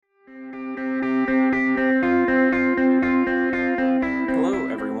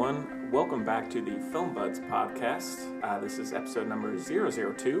back to the Film Buds podcast. This is episode number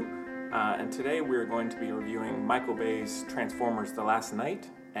 002, and today we're going to be reviewing Michael Bay's Transformers: The Last Knight,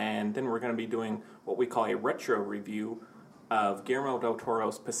 and then we're going to be doing what we call a retro review of Guillermo del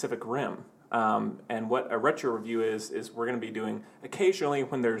Toro's Pacific Rim. And what a retro review is we're going to be doing occasionally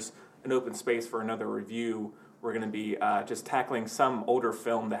when there's an open space for another review, we're going to be just tackling some older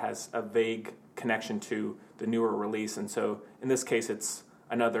film that has a vague connection to the newer release. And so in this case, it's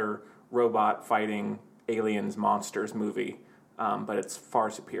another robot fighting aliens, monsters movie, but it's far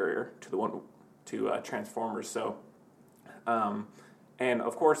superior to the one to Transformers. So, and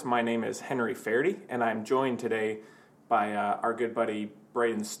of course, my name is Henry Faherty, and I'm joined today by our good buddy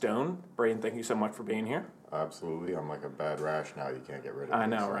Braden Stone. Braden, thank you so much for being here. Absolutely, I'm like a bad rash now. You can't get rid of I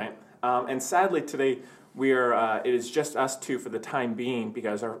me. know, right? And sadly today we are. It is just us two for the time being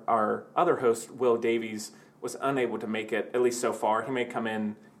because our other host Will Davies was unable to make it, at least so far. He may come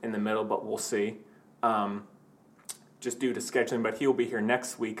in the middle, but we'll see. Just due to scheduling, but he will be here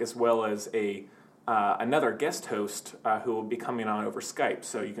next week, as well as another guest host who will be coming on over Skype,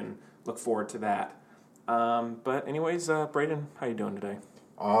 so you can look forward to that. But anyways, Braden, how you doing today?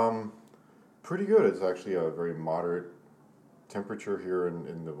 Pretty good. It's actually a very moderate temperature here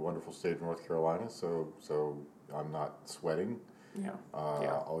in the wonderful state of North Carolina, so I'm not sweating. Yeah.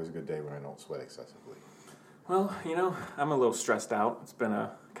 Always a good day when I don't sweat excessively. Well, I'm a little stressed out. It's been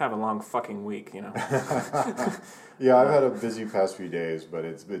a kind of a long fucking week, Yeah, I've had a busy past few days, but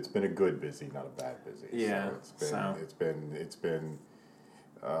it's been a good busy, not a bad busy. Yeah. So it's been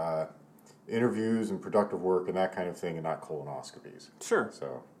interviews and productive work and that kind of thing, and not colonoscopies. Sure.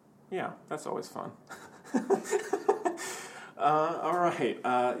 So. Yeah, that's always fun. All right.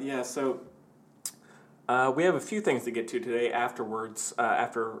 So we have a few things to get to today afterwards.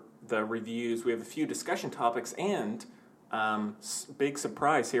 After the reviews, we have a few discussion topics and big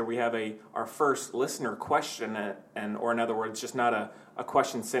surprise here. We have our first listener question, or in other words, just not a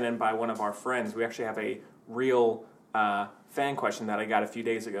question sent in by one of our friends. We actually have a real fan question that I got a few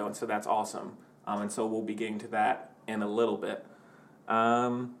days ago, and so that's awesome. And so we'll be getting to that in a little bit.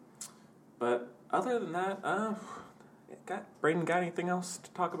 But other than that, Braden, got anything else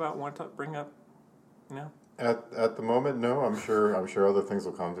to talk about? Want to bring up? At the moment, no. I'm sure other things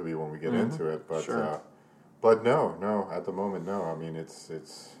will come to me when we get into it. But sure. But no. At the moment, no. I mean, it's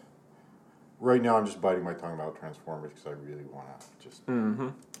right now. I'm just biting my tongue about Transformers because I really want to just. Mm-hmm.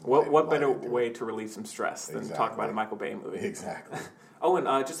 What better way to relieve some stress than to talk about a Michael Bay movie? Exactly. Oh, and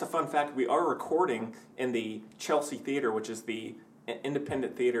just a fun fact: we are recording in the Chelsea Theater, which is the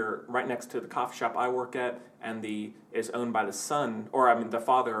independent theater right next to the coffee shop I work at, and is owned by the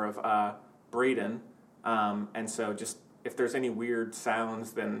father of Braden. And so just if there's any weird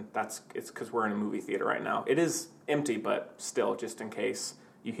sounds, then it's because we're in a movie theater right now. It is empty, but still, just in case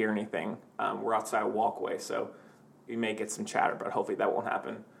you hear anything, we're outside a walkway, so you may get some chatter, but hopefully that won't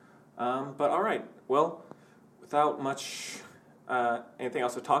happen. But all right, well, without much anything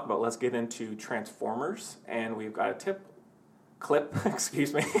else to talk about, let's get into Transformers, and we've got a clip,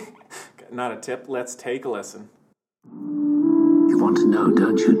 excuse me, not a tip. Let's take a listen. You want to know,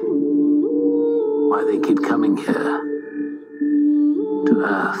 don't you? Why they keep coming here to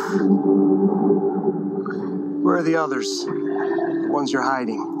Earth? Where are the others? The ones you're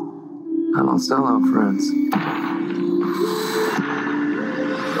hiding? I lost all our friends.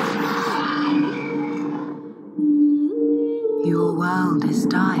 Your world is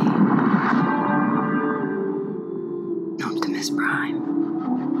dying. Optimus Prime.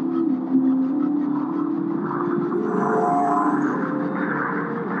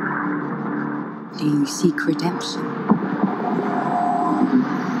 Do you seek redemption?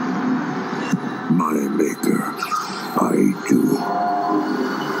 My maker, I do.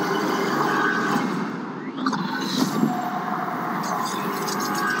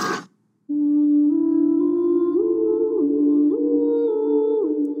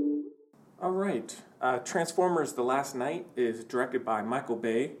 All right. Transformers: The Last Knight is directed by Michael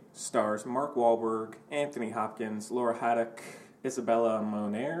Bay, stars Mark Wahlberg, Anthony Hopkins, Laura Haddock, Isabella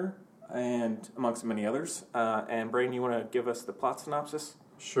Moner, and amongst many others. And Braden, you want to give us the plot synopsis?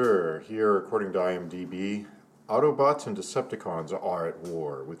 Sure. Here, according to IMDb, Autobots and Decepticons are at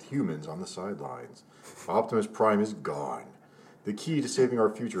war, with humans on the sidelines. Optimus Prime is gone. The key to saving our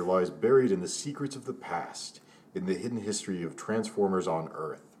future lies buried in the secrets of the past, in the hidden history of Transformers on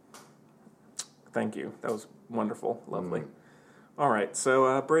Earth. Thank you. That was wonderful. Lovely. All right.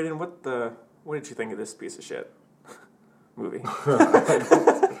 So, Braden, what did you think of this piece of shit movie?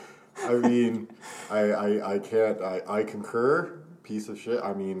 I mean, I concur. Piece of shit.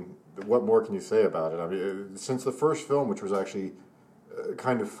 I mean, what more can you say about it? I mean, since the first film, which was actually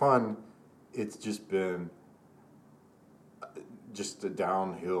kind of fun, it's just been just a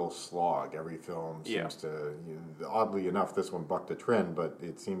downhill slog. Every film seems to, oddly enough, this one bucked a trend, but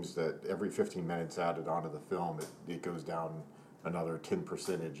it seems that every 15 minutes added onto the film, it goes down another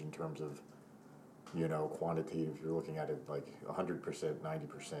 10% in terms of, quantitative. If you're looking at it like 100%,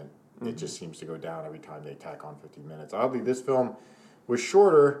 90%, it just seems to go down every time they tack on 15 minutes. Oddly, this film was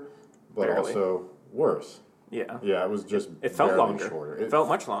shorter, but also worse. Yeah. Yeah, it was just it felt longer. Shorter. It felt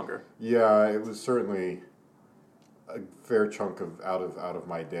much longer. Yeah, it was certainly a fair chunk of out of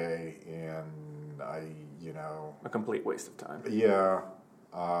my day, and a complete waste of time. Yeah,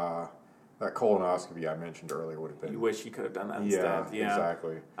 that colonoscopy I mentioned earlier would have been. You wish you could have done that instead. Yeah,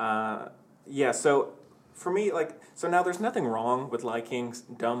 exactly. So for me, so now there's nothing wrong with liking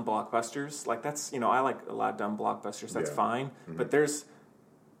dumb blockbusters. Like that's, I like a lot of dumb blockbusters. That's fine. Mm-hmm. But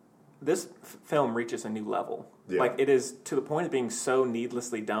this film reaches a new level. Yeah. Like it is to the point of being so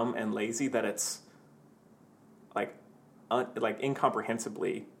needlessly dumb and lazy that it's like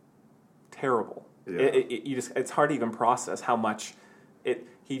incomprehensibly terrible. Yeah. It's hard to even process how much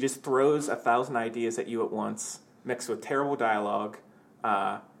he just throws 1,000 ideas at you at once, mixed with terrible dialogue,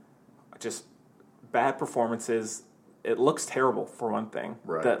 just bad performances. It looks terrible for one thing.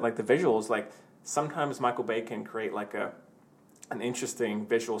 Right. The visuals, sometimes Michael Bay can create an interesting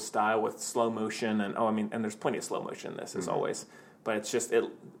visual style with slow motion and there's plenty of slow motion in this as always, but it's just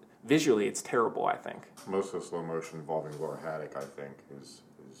visually it's terrible. I think most of the slow motion involving Laura Haddock, I think, is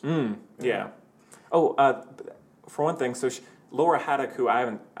yeah. Oh, for one thing, Laura Haddock, who I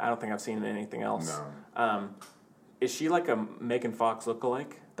don't think I've seen in anything else. No. Is she like a Megan Fox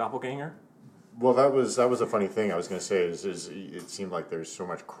lookalike doppelganger? Well, that was a funny thing I was going to say. Is it seemed like there's so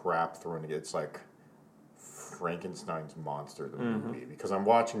much crap thrown. It's like Frankenstein's monster, the movie, because I'm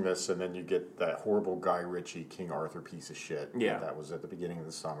watching this and then you get that horrible Guy Ritchie King Arthur piece of shit. Yeah, that was at the beginning of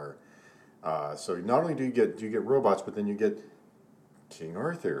the summer. So not only do you get robots, but then you get King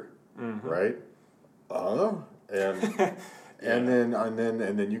Arthur, right? And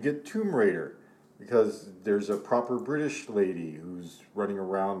then you get Tomb Raider, because there's a proper British lady who's running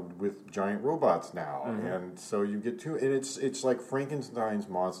around with giant robots now, and so you get and it's like Frankenstein's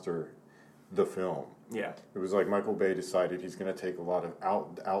monster, the film. Yeah, it was like Michael Bay decided he's going to take a lot of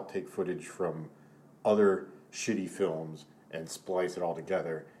outtake footage from other shitty films and splice it all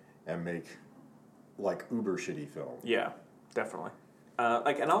together and make uber shitty film. Yeah, definitely.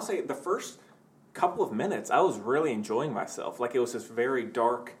 And I'll say the first couple of minutes, I was really enjoying myself. It was this very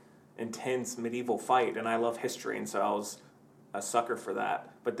dark, intense medieval fight, and I love history, and so I was a sucker for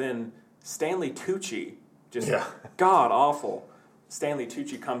that. But then Stanley Tucci, god awful. Stanley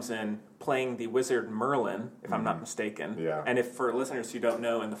Tucci comes in playing the wizard Merlin, if I'm not mistaken. Yeah. And if for listeners who don't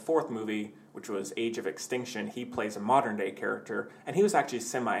know, in the fourth movie, which was Age of Extinction, he plays a modern day character, and he was actually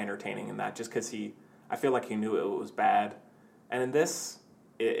semi-entertaining in that, just because I feel like he knew it was bad. And in this,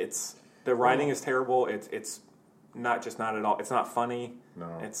 it's the writing is terrible. It's not at all. It's not funny.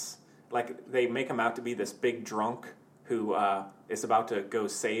 No. It's they make him out to be this big drunk who is about to go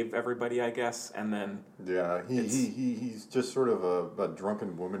save everybody, I guess, and then he's just sort of a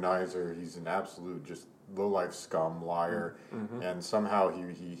drunken womanizer. He's an absolute just low-life scum liar, and somehow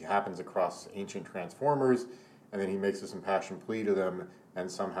he happens across ancient Transformers, and then he makes this impassioned plea to them, and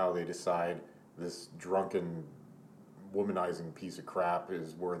somehow they decide this drunken womanizing piece of crap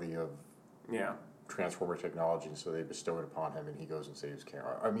is worthy of Transformer technology, and so they bestow it upon him, and he goes and saves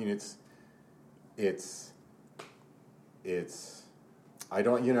Kara. I mean, it's I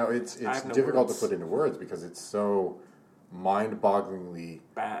don't, it's difficult to put into words because it's so mind-bogglingly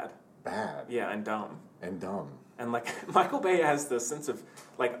bad. Yeah, and dumb. And Michael Bay has the sense of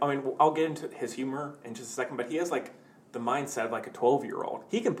I'll get into his humor in just a second, but he has the mindset of a 12-year-old.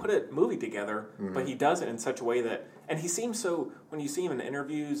 He can put a movie together, but he does it in such a way that, and he seems so, when you see him in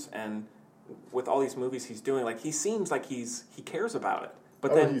interviews and with all these movies he's doing, he seems like he cares about it.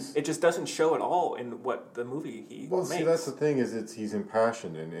 But then it just doesn't show at all in what the movie he makes. See, that's the thing, is he's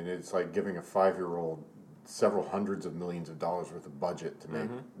impassioned, and it's like giving a 5-year-old several hundreds of millions of dollars worth of budget to make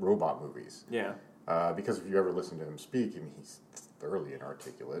robot movies. Yeah. Because if you ever listen to him speak, he's thoroughly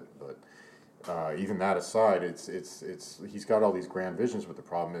inarticulate, but even that aside, it's he's got all these grand visions, but the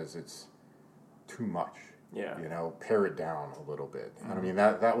problem is it's too much. Yeah. Pare it down a little bit. And I mean,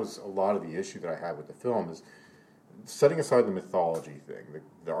 that was a lot of the issue that I had with the film, is setting aside the mythology thing,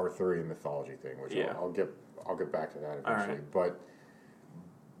 the Arthurian mythology thing, which I'll get back to that eventually. Right.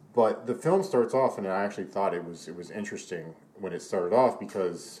 But the film starts off, and I actually thought it was interesting when it started off,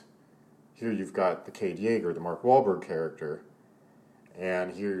 because here you've got the Cade Yeager, the Mark Wahlberg character,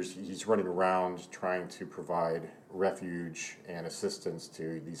 and he's running around trying to provide refuge and assistance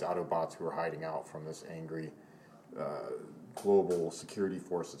to these Autobots who are hiding out from this angry global security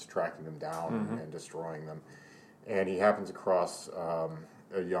force that's tracking them down and destroying them. And he happens across a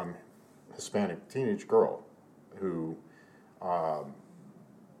young Hispanic teenage girl who,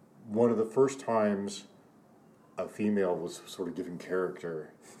 one of the first times a female was sort of given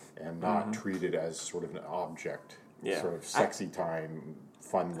character and not treated as sort of an object, sort of sexy time,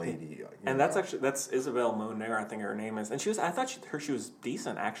 fun lady. And that's Isabel Moner, I think her name is. And I thought she was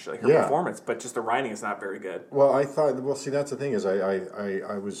decent, actually, her performance, but just the writing is not very good. Well, see, that's the thing is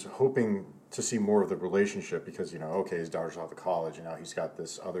I was hoping to see more of the relationship because, his daughter's off to college and now he's got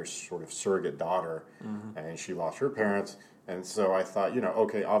this other sort of surrogate daughter and she lost her parents. And so I thought,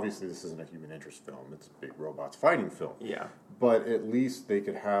 obviously this isn't a human interest film. It's a big robots fighting film. Yeah. But at least they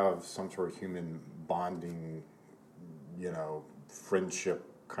could have some sort of human bonding, friendship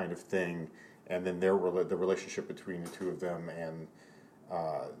kind of thing. And then the relationship between the two of them and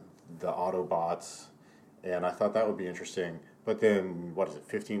the Autobots. And I thought that would be interesting. But then,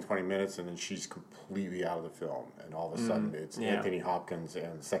 15, 20 minutes, and then she's completely out of the film. And all of a sudden, it's Anthony Hopkins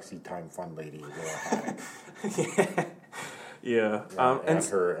and sexy time fun lady Laura Haddock. Yeah. And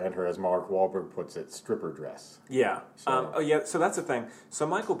her, as Mark Wahlberg puts it, stripper dress. Yeah. So that's the thing. So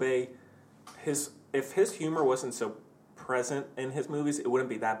Michael Bay, if his humor wasn't so present in his movies, it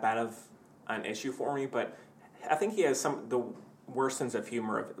wouldn't be that bad of an issue for me. But I think he has some the worst sense of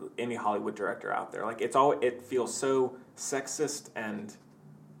humor of any Hollywood director out there. Like it feels so sexist, and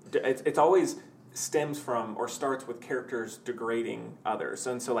it's always stems from or starts with characters degrading others.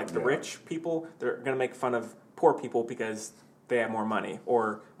 And so, like the rich people, they're going to make fun of poor people because they have more money.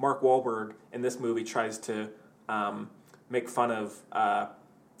 Or Mark Wahlberg in this movie tries to make fun of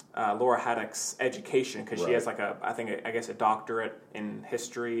Laura Haddock's education because she has I guess a doctorate in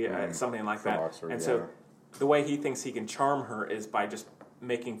history, something like that. Oxford, so the way he thinks he can charm her is by just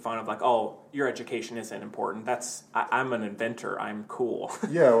making fun of your education isn't important. I'm an inventor. I'm cool.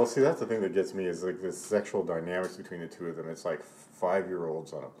 Yeah, well, see, that's the thing that gets me is like the sexual dynamics between the two of them. It's like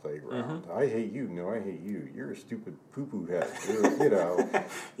 5-year-olds on a playground. I hate you. No, I hate you. You're a stupid poo-poo head.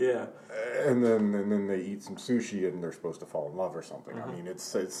 Yeah. And then they eat some sushi and they're supposed to fall in love or something. I mean,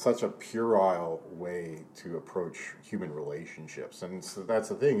 it's such a puerile way to approach human relationships. And so that's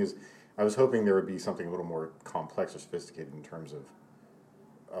the thing is, I was hoping there would be something a little more complex or sophisticated in terms of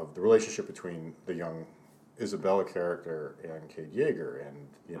the relationship between the young Isabella character and Kate Yeager, and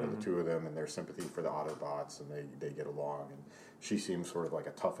the two of them and their sympathy for the Autobots, and they get along, and she seems sort of like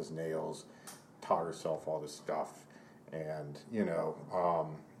a tough as nails, taught herself all this stuff, and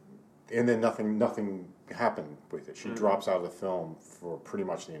and then nothing happened with it. She drops out of the film for pretty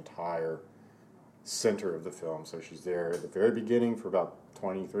much the entire center of the film, so she's there at the very beginning for about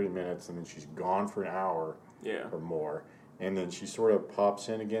 20-30 minutes, and then she's gone for an hour or more. And then she sort of pops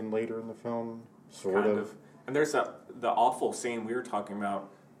in again later in the film, sort of. And there's the awful scene we were talking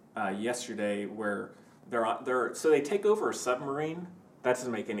about yesterday where so they take over a submarine. That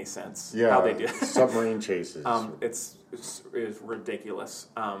doesn't make any sense. Yeah, how they do submarine chases. It's ridiculous.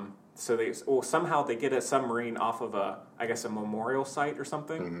 So somehow they get a submarine off of a memorial site or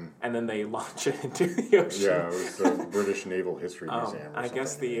something, and then they launch it into the ocean. Yeah, it was the British Naval History Museum. I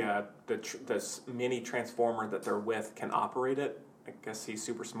guess the mini transformer that they're with can operate it. I guess he's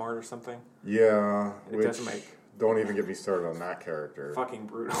super smart or something. Yeah, doesn't make. Don't even get me started on that character. Fucking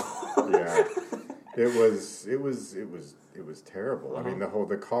brutal. Yeah, it was terrible. I mean, the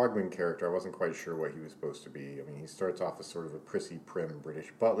Cogman character, I wasn't quite sure what he was supposed to be. I mean, he starts off as sort of a prissy, prim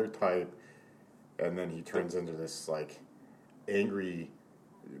British butler type, and then he turns into this like angry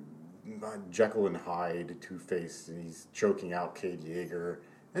Jekyll and Hyde, Two-Face, and he's choking out Kate Yeager,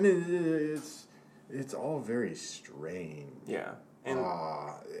 and it's all very strange. Yeah. And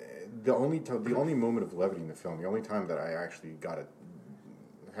the only moment of levity in the film, the only time that I actually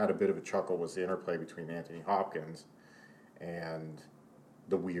had a bit of a chuckle was the interplay between Anthony Hopkins and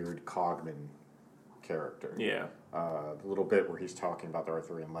the weird Cogman character. Yeah. The little bit where he's talking about the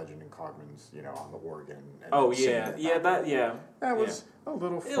Arthurian legend and Cogman's, on the organ. And That was a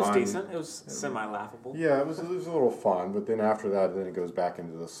little fun. It was decent. It was semi-laughable. Yeah, it was a little fun, but then after that, it goes back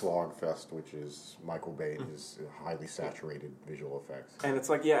into the slog fest, which is Michael Bay and his highly saturated visual effects. And it's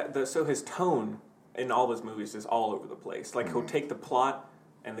like, so his tone in all his movies is all over the place. Like, he'll take the plot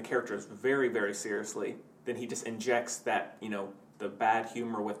and the characters very, very seriously, then he just injects that, the bad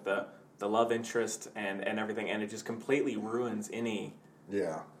humor with the love interest and everything, and it just completely ruins any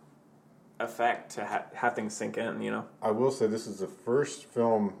effect to have things sink in, I will say this is the first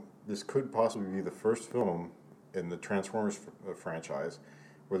film, this could possibly be the first film in the Transformers franchise,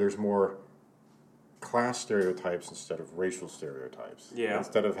 where there's more class stereotypes instead of racial stereotypes. Yeah.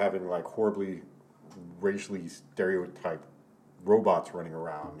 Instead of having like horribly racially stereotyped robots running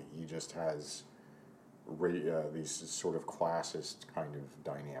around, he just has these sort of classist kind of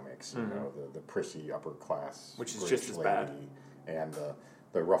dynamics. You know, the prissy upper class, which is British just as bad, and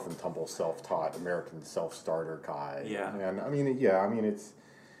the rough and tumble self-taught American self-starter guy. Yeah. And I mean, it's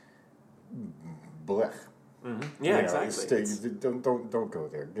blech. Mm-hmm. Yeah, exactly. Don't go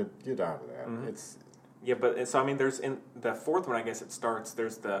there. Get out of that. Mm-hmm. It's so I mean, there's in the fourth one. I guess it starts.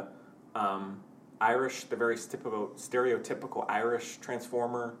 There's the Irish, the very stereotypical Irish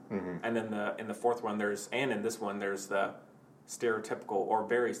Transformer, and then in the fourth one in this one there's the stereotypical or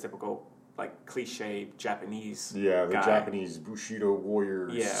very typical like cliche Japanese. Yeah, the guy. Japanese Bushido warrior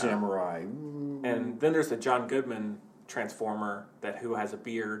samurai. And then there's the John Goodman Transformer who has a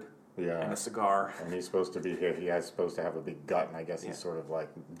beard. Yeah. And a cigar. And he's supposed to be supposed to have a big gut, and I guess he's sort of like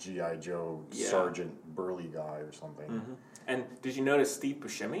G.I. Joe Sergeant Burly guy or something. Mm-hmm. And did you notice Steve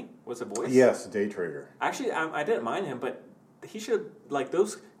Buscemi was a voice? Yes, Day Trader. Actually, I didn't mind him, but he should, like,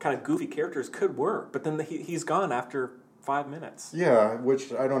 those kind of goofy characters could work, but then he's gone after 5 minutes. Yeah,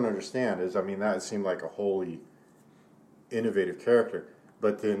 which I don't understand. That seemed like a wholly innovative character,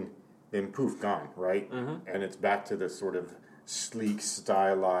 but then poof, gone, right? Mm-hmm. And it's back to this sort of sleek,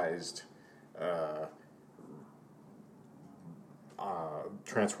 stylized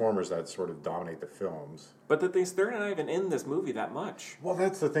Transformers that sort of dominate the films. But they're not even in this movie that much. Well,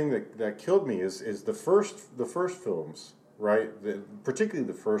 that's the thing that killed me is the first films, right? Particularly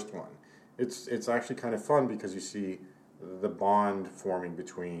the first one. It's actually kind of fun because you see the bond forming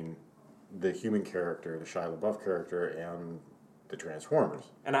between the human character, the Shia LaBeouf character, and the Transformers.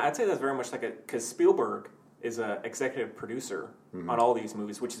 And I'd say that's very much like because Spielberg is an executive producer on all these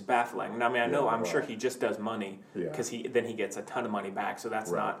movies, which is baffling. And I'm sure he just does money because he gets a ton of money back. So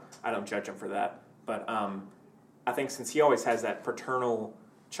that's not, I don't judge him for that. But I think since he always has that paternal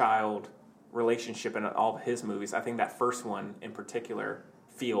child relationship in all of his movies, I think that first one in particular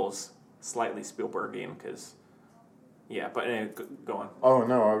feels slightly Spielbergian because, but anyway, go on. Oh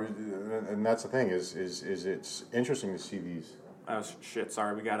no, and that's the thing is it's interesting to see these. Oh shit!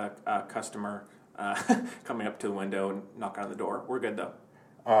 Sorry, we got a customer coming up to the window and knocking on the door. We're good though.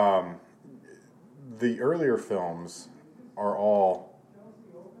 The earlier films are all.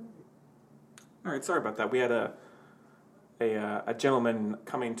 All right, sorry about that. We had a gentleman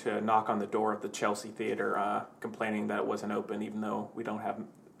coming to knock on the door of the Chelsea Theater, complaining that it wasn't open, even though we don't have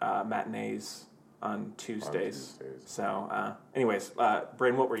matinees on Tuesdays. So, anyways,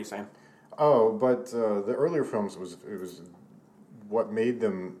 Braden, what were you saying? Oh, but the earlier films was what made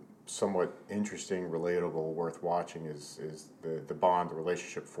them somewhat interesting, relatable, worth watching is the bond, the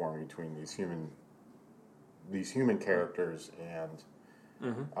relationship forming between these human characters and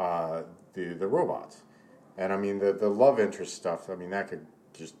the robots. And the love interest stuff, that could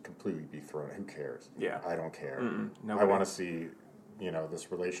just completely be thrown. Who cares? Yeah. I don't care. Nobody. I want to see,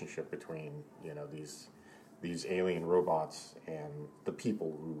 this relationship between, these alien robots and the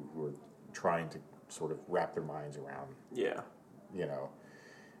people who are trying to sort of wrap their minds around. Yeah.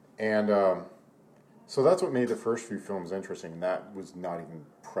 And so that's what made the first few films interesting. That was not even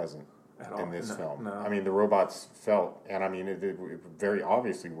present in this film. No. The robots felt, and it very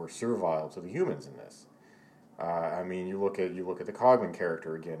obviously were servile to the humans in this. You look at the Cogman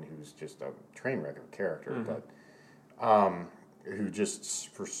character again, who's just a train wreck of a character, but who just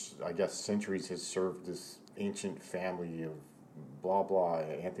for I guess centuries has served this ancient family of blah blah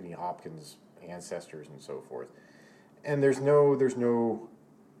Anthony Hopkins ancestors and so forth. And there's no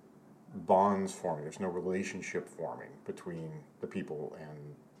bonds forming. There's no relationship forming between the people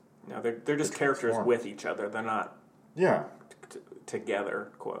and. No, they're just characters with each other. They're not. Yeah.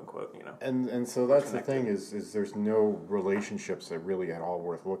 Together, quote unquote, And so that's connected. The thing is there's no relationships that really at all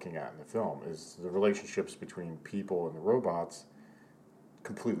worth looking at in the film. Is the relationships between people and the robots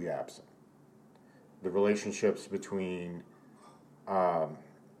completely absent. The relationships between the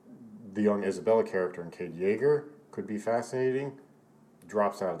young Isabella character and Kate Yeager could be fascinating,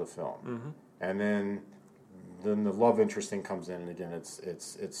 drops out of the film. And then the love interest thing comes in, and again it's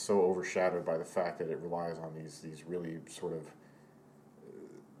so overshadowed by the fact that it relies on these really sort of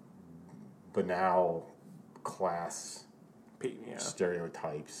banal class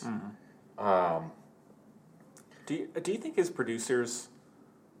stereotypes. Do you think his producers,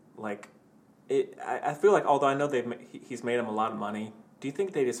 like, I feel like although I know he's made them a lot of money, do you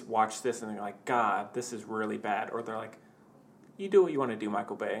think they just watch this and they're like, God, this is really bad, or they're like, you do what you want to do,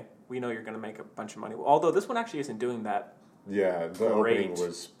 Michael Bay. We know you're going to make a bunch of money. Although this one actually isn't doing that Yeah, the great. opening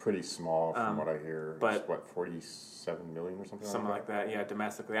was pretty small from what I hear. but- It's, what, 47 million or something Something like like that, yeah,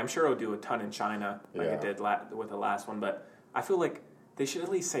 domestically. I'm sure it'll do a ton in China, like Yeah. it did with the last one. But I feel like they should at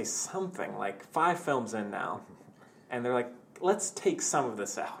least say something. Like 5 films in now, and they're like, let's take some of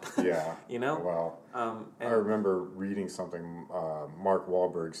this out. that? Yeah. You know? Well, I and- remember reading something. Mark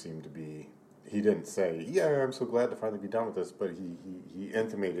Wahlberg seemed to be. He didn't say, "Yeah, I'm so glad to finally be done with this," but he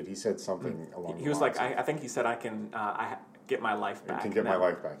intimated. He said something along. He the was lines like, of, I think he said, I can get my life back. I can get now." my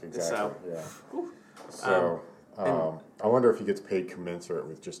life back. Exactly. So- Yeah. So I wonder if he gets paid commensurate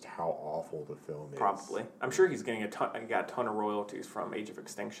with just how awful the film is. Probably. I'm sure he's getting he got a ton of royalties from Age of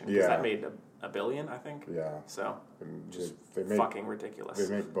Extinction. Because Yeah. that made a billion, I think. Yeah. So, And just they make, fucking ridiculous.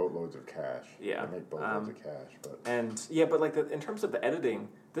 They make boatloads of cash. Yeah. They make boatloads of cash. But And yeah, but like in terms of the editing,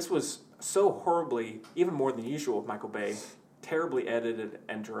 this was so horribly, even more than usual with Michael Bay, terribly edited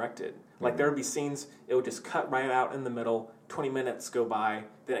and directed. Like there would be scenes, it would just cut right out in the middle, 20 minutes go by,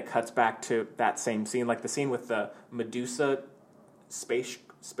 then it cuts back to that same scene, like the scene with the Medusa space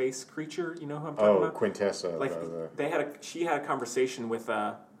creature, you know who I'm talking about? Quintessa. Like she had a conversation with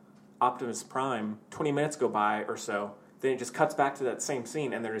Optimus Prime, 20 minutes go by or so, then it just cuts back to that same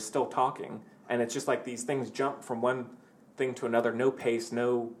scene and they're just still talking, and it's just like these things jump from one thing to another, no pace,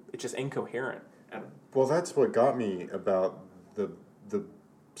 it's just incoherent. And well, that's what got me about the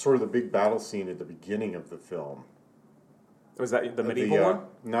sort of the big battle scene at the beginning of the film. was that the medieval one?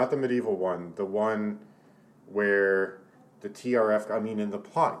 Not the medieval one. The one where the TRF. I mean, and the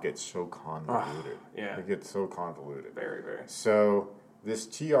plot gets so convoluted. Yeah. It gets so convoluted. Very, very. So this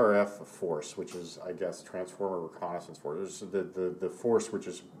TRF force, which is, I guess, Transformer Reconnaissance Force, the force which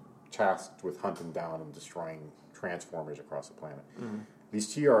is tasked with hunting down and destroying Transformers across the planet. Mm-hmm.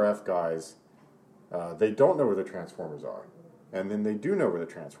 These TRF guys, they don't know where the Transformers are. And then they do know where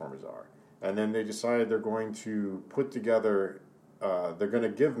the Transformers are. And then they decide they're going to put together, they're going to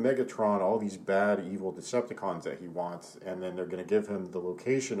give Megatron all these bad, evil Decepticons that he wants, and then they're going to give him the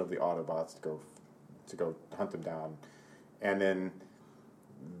location of the Autobots to go hunt them down. And then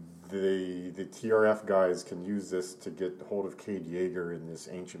the TRF guys can use this to get hold of Cade Yeager and this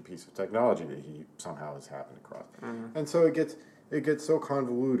ancient piece of technology that he somehow has happened across. Mm-hmm. And so it gets so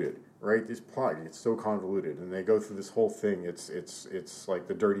convoluted. Right, this plot gets so convoluted, and they go through this whole thing. It's like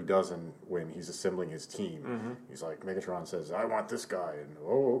the Dirty Dozen when he's assembling his team. Mm-hmm. He's like, Megatron says, "I want this guy," and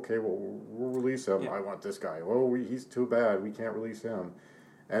okay, well we'll release him. Yeah. I want this guy. He's too bad. We can't release him.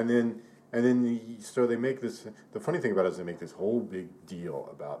 And then so they make this. The funny thing about it is they make this whole big deal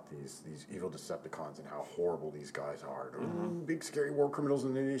about these evil Decepticons and how horrible these guys are. Mm-hmm. Big scary war criminals,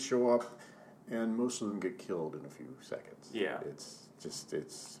 and then they show up, and most of them get killed in a few seconds. Yeah,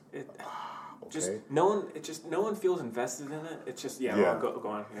 no one feels invested in it. It's just go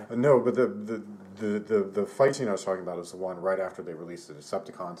on. Yeah. No, but the fight scene I was talking about is the one right after they release the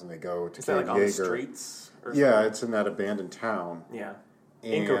Decepticons and they go to Cade like on Yeager. The streets? Or yeah, something? It's in that abandoned town. Yeah,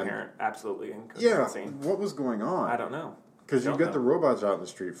 and incoherent, absolutely incoherent. Yeah, scene. What was going on? I don't know. Because you got the robots out in the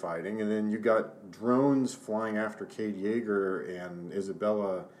street fighting, and then you got drones flying after Cade Yeager and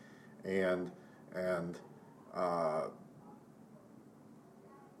Isabella, and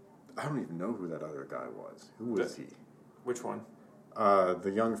I don't even know who that other guy was. Who was he? Which one?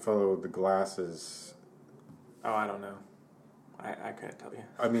 The young fellow with the glasses. Oh, I don't know. I couldn't tell you.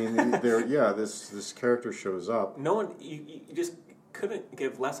 I mean, this character shows up. No one, you just couldn't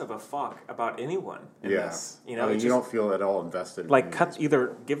give less of a fuck about anyone in this. You know, I mean, you don't feel at all invested. Like,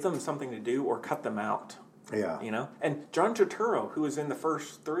 either give them something to do or cut them out. Yeah. You know? And John Turturro, who was in the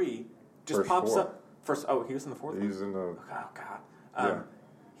first 3, just pops up. He was in the 4th one? He was in the... Oh, God.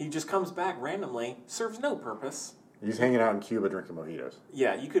 He just comes back randomly, serves no purpose. He's hanging out in Cuba drinking mojitos.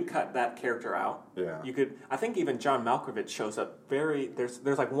 Yeah, you could cut that character out. Yeah. You could. I think even John Malkovich shows up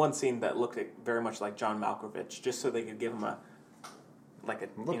there's like one scene that looked very much like John Malkovich, just so they could give him John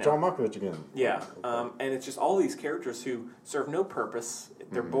Malkovich again. Yeah. And it's just all these characters who serve no purpose.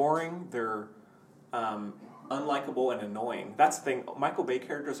 They're boring. They're unlikable and annoying. That's the thing. Michael Bay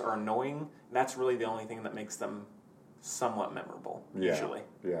characters are annoying. That's really the only thing that makes them somewhat memorable. Usually.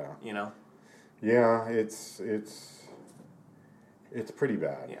 Yeah. You know. Yeah, it's pretty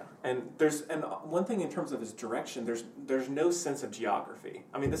bad. Yeah, and one thing in terms of his direction, there's no sense of geography.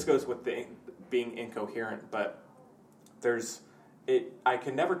 I mean, this goes with being incoherent, but I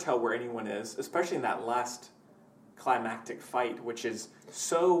can never tell where anyone is, especially in that last climactic fight, which is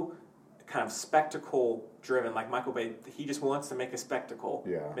so kind of spectacle driven. Like Michael Bay, he just wants to make a spectacle,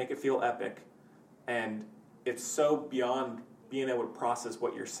 make it feel epic, and it's so beyond being able to process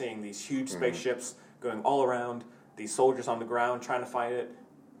what you're seeing. These huge spaceships going all around, these soldiers on the ground trying to fight it.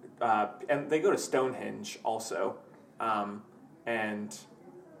 And they go to Stonehenge also. and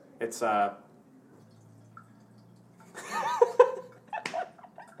it's all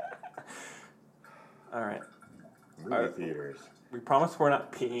right. Movie theaters. We promise we're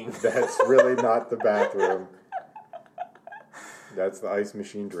not peeing. That's really not the bathroom. That's the ice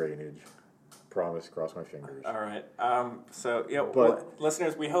machine drainage. Promise, cross my fingers. All right. So yeah, But-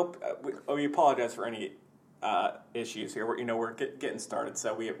 listeners, we hope we apologize for any issues here. We're getting started,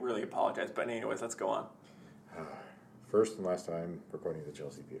 so we really apologize. But anyways, let's go on. First and last time recording at the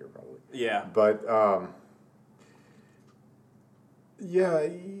Chelsea Theater, probably. Yeah. But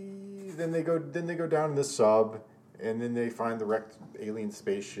then they go down in the sub, and then they find the wrecked alien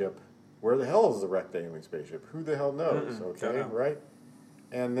spaceship. Where the hell is the wrecked alien spaceship? Who the hell knows? Okay, don't know. right?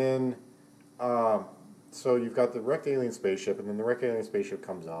 And then, so you've got the wrecked alien spaceship, and then the wrecked alien spaceship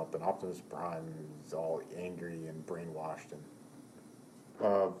comes up, and Optimus Prime is all angry and brainwashed, and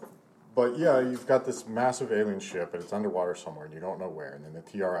but yeah, you've got this massive alien ship, and it's underwater somewhere, and you don't know where. And then the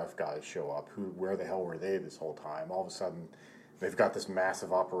TRF guys show up. Where the hell were they this whole time? All of a sudden, they've got this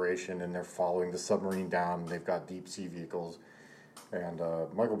massive operation, and they're following the submarine down. They've got deep sea vehicles, and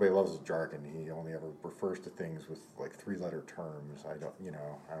Michael Bay loves his jargon. He only ever refers to things with like 3-letter terms. I don't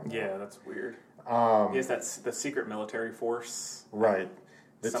know. Yeah, that's weird. Yes, that's the secret military force. Right.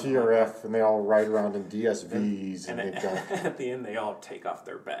 The Something TRF, like and they all ride around in DSVs, and they've got at the end, they all take off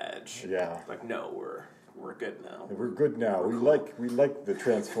their badge. Yeah. Like, no, we're good now. we're good now. We like the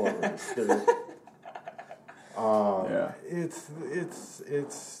Transformers. Yeah.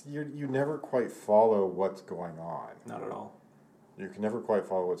 It's you never quite follow what's going on. Not at all. You can never quite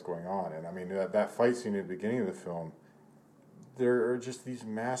follow what's going on, and I mean that fight scene at the beginning of the film. There are just these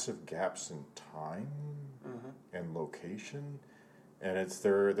massive gaps in time and location, and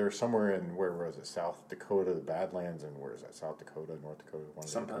they're somewhere in where was it, South Dakota, the Badlands, and where is that, South Dakota, North Dakota, one of the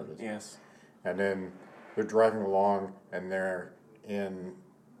Sometimes, Dakotas. yes. And then they're driving along, and they're in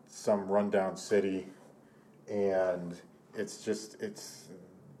some rundown city, and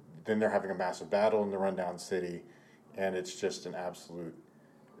then they're having a massive battle in the rundown city, and it's just an absolute,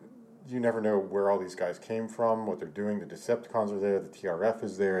 you never know where all these guys came from, what they're doing. The Decepticons are there, the TRF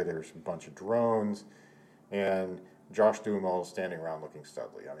is there, there's a bunch of drones, and Josh Duhamel is standing around looking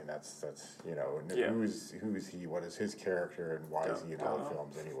studly. I mean, that's Yeah. who's he, what is his character, and why is he in all the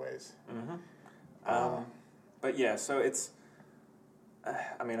films anyways? But yeah, so it's.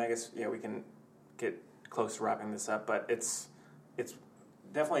 I mean, I guess we can get close to wrapping this up, but it's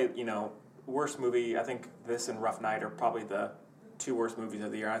definitely worst movie. I think this and Rough Night are probably the 2 worst movies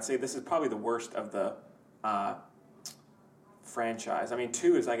of the year. I'd say this is probably the worst of the franchise. I mean,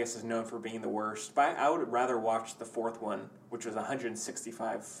 2 is known for being the worst, but I would rather watch the 4th one, which was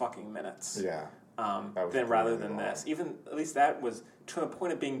 165 fucking minutes. Yeah. Than rather than this. Even at least that was to a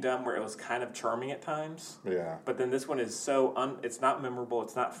point of being dumb where it was kind of charming at times. Yeah. But then this one is so it's not memorable.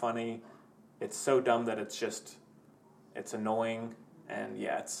 It's not funny. It's so dumb that it's annoying, and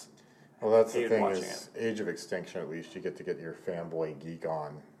it's. Well, that's the hated thing watching is, Age of Extinction, at least, you get to get your fanboy geek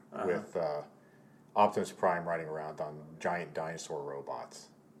on with Optimus Prime riding around on giant dinosaur robots.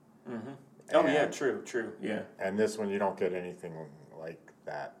 Mm-hmm. Oh, yeah, true, yeah. And this one, you don't get anything like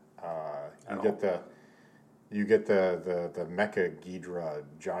that. You get the Mecha Ghidra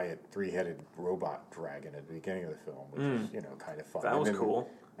giant 3-headed robot dragon at the beginning of the film, which is kind of fun. That was cool.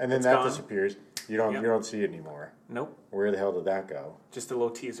 And then It's that gone. disappears. You don't see it anymore. Nope. Where the hell did that go? Just a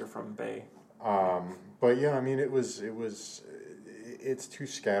little teaser from Bay. But yeah, I mean, it's too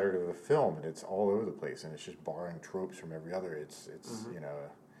scattered of a film, and it's all over the place, and it's just borrowing tropes from every other. It's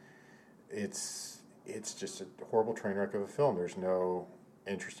just a horrible train wreck of a film. There's no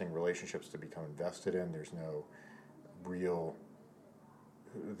interesting relationships to become invested in. There's no real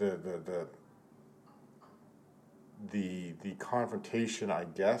the confrontation, I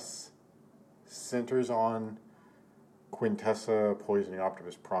guess, centers on Quintessa poisoning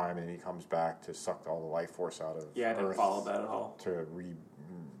Optimus Prime, and he comes back to suck all the life force out of Yeah, I didn't Earth follow that at all. to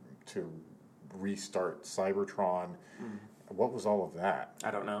restart Cybertron. What was all of that? I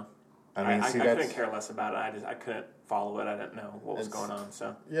don't know. I mean, I see, couldn't care less about it. I couldn't follow it. I didn't know what was going on.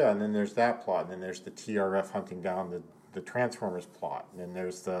 So yeah, and then there's that plot, and then there's the TRF hunting down the Transformers plot, and then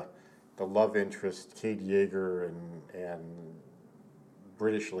there's the love interest Cade Yeager and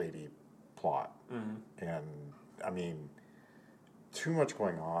British lady plot, and I mean, too much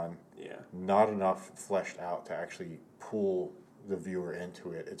going on. Yeah. Not enough fleshed out to actually pull the viewer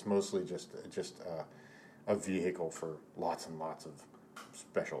into it. It's mostly just a vehicle for lots and lots of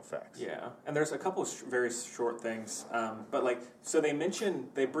special effects. Yeah, and there's a couple of very short things, but so they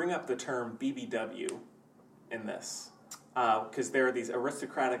bring up the term BBW in this. because there are these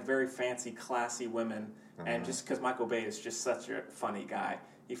aristocratic, very fancy, classy women, and just because Michael Bay is just such a funny guy,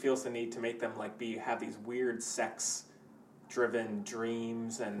 he feels the need to make them like have these weird sex-driven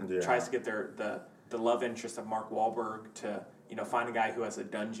dreams, and tries to get the love interest of Mark Wahlberg to find a guy who has a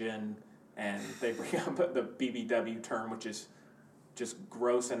dungeon, and they bring up the BBW term, which is just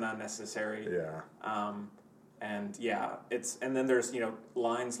gross and unnecessary. Yeah. And then there's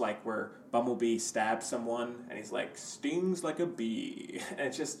lines like where Bumblebee stabs someone and he's like stings like a bee, and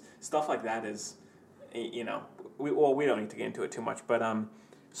it's just stuff like that is, we don't need to get into it too much, but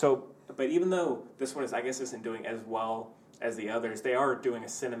but even though this one isn't doing as well as the others, they are doing a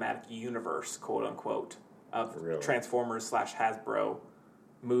cinematic universe, quote unquote, of Transformers / Hasbro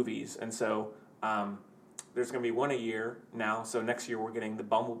movies, and so there's going to be one a year now. So next year we're getting the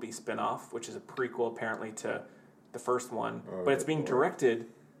Bumblebee spinoff, which is a prequel apparently to the first one, but it's being directed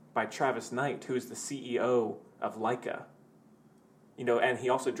by Travis Knight, who is the CEO of Laika. And he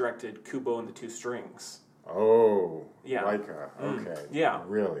also directed Kubo and the Two Strings. Oh, yeah, Laika. Okay, yeah,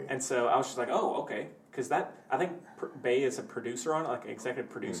 really. And so I was just like, oh, okay, because I think Bay is a producer on it, like an executive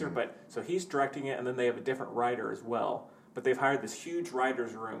producer, but so he's directing it, and then they have a different writer as well. But they've hired this huge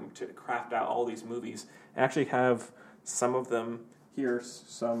writer's room to craft out all these movies. I actually have some of them here,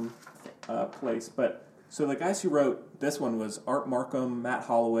 some place. But so the guys who wrote this one was Art Markham, Matt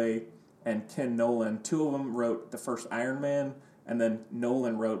Holloway, and Ken Nolan. Two of them wrote the first Iron Man, and then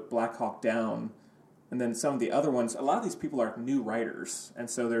Nolan wrote Black Hawk Down. And then some of the other ones, a lot of these people are new writers. And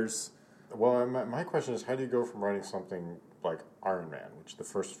so there's... Well, my question is, how do you go from writing something like Iron Man, which the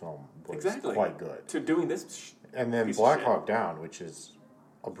first film was quite good, to doing this and then Black Hawk Down, which is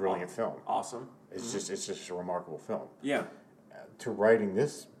a brilliant film. Awesome. It's just a remarkable film. Yeah. To writing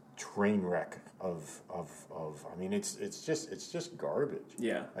this train wreck of I mean, it's just garbage.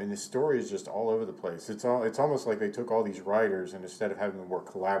 Yeah. I mean, the story is just all over the place. It's almost like they took all these writers, and instead of having them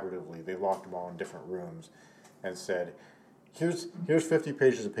work collaboratively, they locked them all in different rooms and said, Here's 50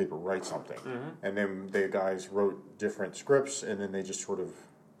 pages of paper, write something. And then the guys wrote different scripts, and then they just sort of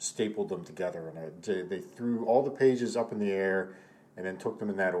stapled them together. And they threw all the pages up in the air, and then took them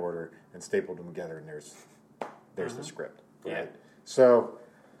in that order, and stapled them together, and there's the script. Right? Yeah. So...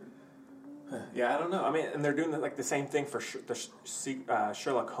 Yeah, I don't know. I mean, and they're doing like the same thing for the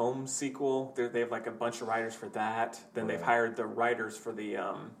Sherlock Holmes sequel. They have like a bunch of writers for that. Then they've hired the writers for the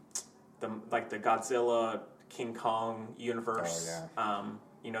Godzilla, King Kong universe. Oh,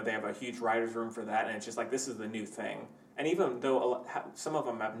 yeah. They have a huge writer's room for that, and it's just like, this is the new thing. And even though some of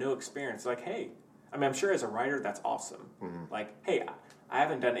them have no experience, like, hey, I mean, I'm sure as a writer, that's awesome. Like, hey, I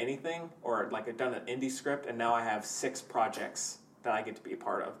haven't done anything, or like I've done an indie script, and now I have 6 projects that I get to be a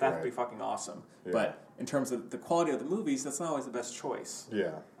part of. That'd be fucking awesome. Yeah. But in terms of the quality of the movies, that's not always the best choice.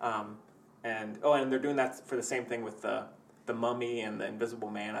 Yeah. And they're doing that for the same thing with the Mummy and the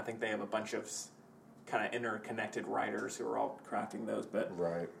Invisible Man. I think they have a bunch of kind of interconnected writers who are all crafting those. But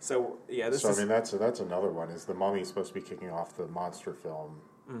right. So yeah, I mean, that's another one. Is the Mummy supposed to be kicking off the monster film,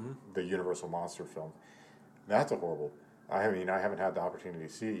 the Universal monster film? That's a horrible. I mean, I haven't had the opportunity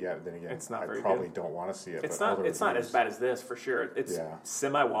to see it yet. Then again, I probably don't want to see it. It's not as bad as this for sure. It's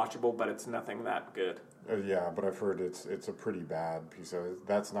semi-watchable, but it's nothing that good. Yeah, but I've heard it's a pretty bad piece of.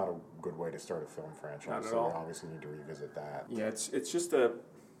 That's not a good way to start a film franchise. Not at so all. We obviously need to revisit that. Yeah, it's just a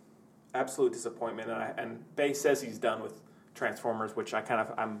absolute disappointment. And Bay says he's done with Transformers, which I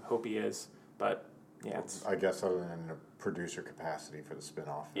hope he is. But yeah, I guess other than a producer capacity for the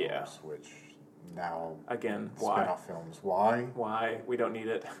spin-off films, which. Now again, spin-off films. Why? We don't need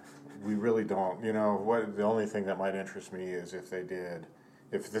it. We really don't. What? The only thing that might interest me is if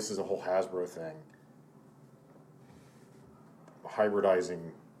this is a whole Hasbro thing,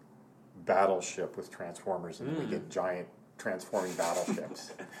 hybridizing Battleship with Transformers, and we get giant transforming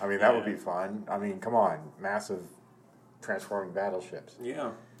battleships. I mean, that would be fun. I mean, come on, massive transforming battleships.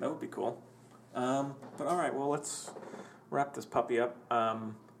 Yeah, that would be cool. But all right, well, let's wrap this puppy up.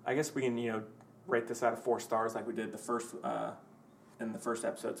 I guess we can, rate this out of 4 stars like we did in the first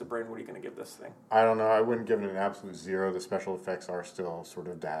episode. So, Braden, what are you going to give this thing? I don't know. I wouldn't give it an absolute 0. The special effects are still sort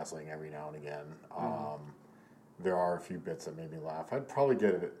of dazzling every now and again. There are a few bits that made me laugh. I'd probably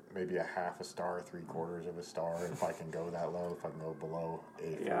give it maybe a half a star, 3/4 of a star if I can go that low. If I can go below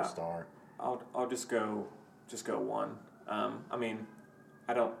a full star, I'll just go 1. I mean,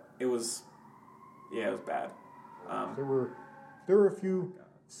 I don't. It was bad. There were a few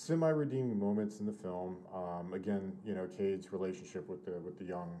semi-redeeming moments in the film. Again, Cade's relationship with the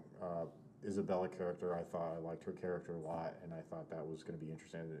young Isabella character, I liked her character a lot, and I thought that was going to be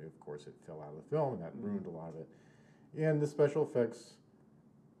interesting. And of course, it fell out of the film, and that ruined a lot of it. And the special effects,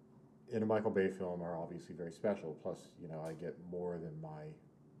 in a Michael Bay film are obviously very special. Plus, I get more than my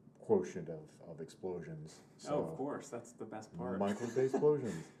quotient of explosions. So, of course, that's the best part. Michael Bay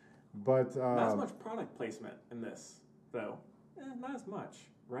explosions. But not as much product placement in this, though. Not as much,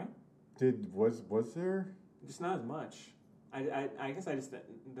 right? Was there? Just not as much. I guess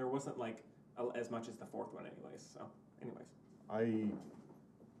there wasn't like as much as the fourth one, anyways. So, anyways.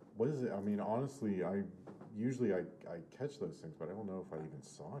 What is it? I mean, honestly, I catch those things, but I don't know if I even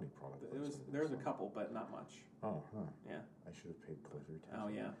saw any product. There was a couple, but not much. Oh, huh. Yeah. I should have paid closer attention. Oh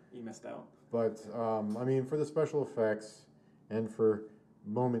yeah, you missed out. But I mean, for the special effects and for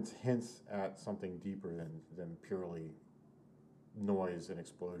moments hints at something deeper than purely noise and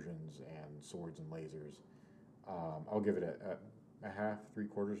explosions and swords and lasers, I'll give it a half,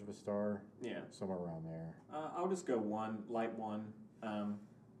 3/4 of a star. Yeah, somewhere around there. I'll just go light one.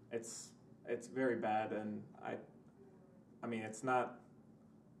 It's very bad, and I mean, it's not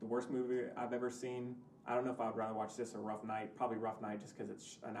the worst movie I've ever seen. I don't know if I'd rather watch this or Rough Night. Probably Rough Night, just because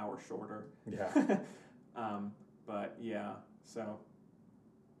it's an hour shorter. Yeah. But yeah, so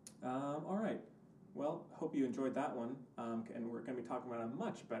all right. Well, hope you enjoyed that one. And we're going to be talking about a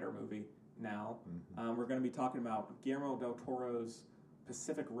much better movie now. Mm-hmm. We're going to be talking about Guillermo del Toro's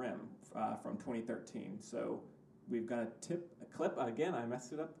Pacific Rim from 2013. So we've got a clip. Again, I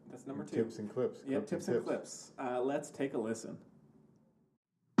messed it up. That's number 2. Tips and clips. Yeah, tips and clips. Let's take a listen.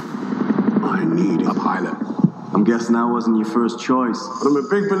 I need a pilot. I'm guessing that wasn't your first choice. But I'm a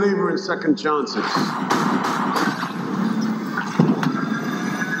big believer in second chances. Do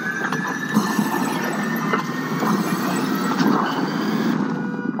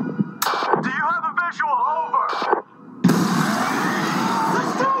you have a visual? Over.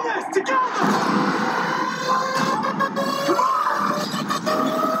 Let's do this together!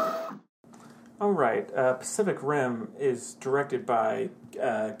 All right. Pacific Rim is directed by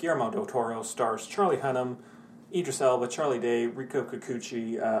Guillermo del Toro, stars Charlie Hunnam, Idris Elba, Charlie Day, Rico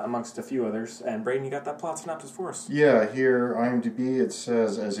Kikuchi, amongst a few others. And Braden, you got that plot synopsis for us? Yeah, here, IMDb, it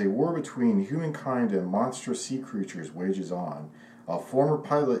says, as a war between humankind and monstrous sea creatures wages on, a former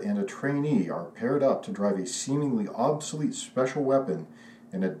pilot and a trainee are paired up to drive a seemingly obsolete special weapon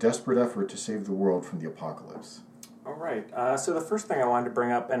in a desperate effort to save the world from the apocalypse. All right. So the first thing I wanted to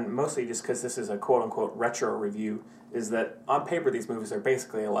bring up, and mostly just because this is a quote-unquote retro review, is that on paper these movies are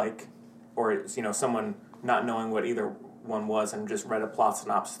basically alike, or it's, someone not knowing what either one was and just read a plot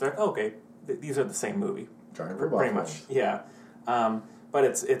synopsis. They're okay. These are the same movie, Giant pretty much. Yeah. But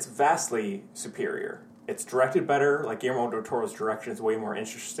it's vastly superior. It's directed better. Like Guillermo del Toro's direction is way more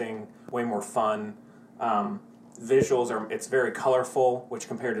interesting, way more fun. Visuals it's very colorful, which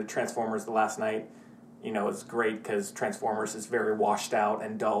compared to Transformers: The Last Night, is great because Transformers is very washed out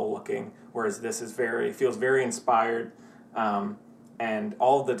and dull looking, whereas this is feels very inspired. And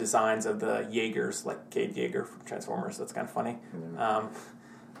all the designs of the Jaegers, like Cade Yeager from Transformers, that's kind of funny.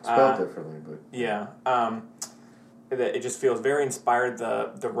 Spelled differently, but... Yeah. It just feels very inspired.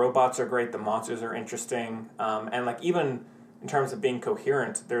 The robots are great. The monsters are interesting. And like even in terms of being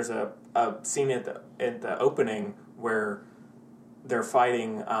coherent, there's a scene at the opening where they're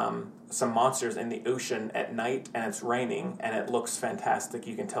fighting some monsters in the ocean at night, and it's raining, and it looks fantastic.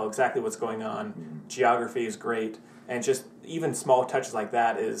 You can tell exactly what's going on. Mm-hmm. Geography is great, and just even small touches like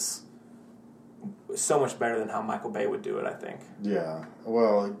that is so much better than how Michael Bay would do it, I think. Yeah.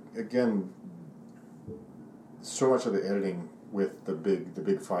 Well, again, so much of the editing with the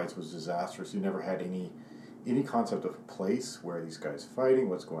big fights was disastrous. You never had any concept of place where these guys fighting,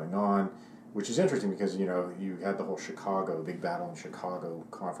 what's going on. Which is interesting because, you had the whole big battle in Chicago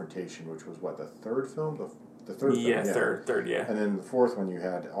confrontation, which was, the third film? The third film? Yeah, third, yeah. And then the fourth one, you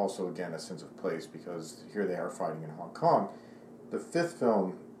had also, again, a sense of place because here they are fighting in Hong Kong. The fifth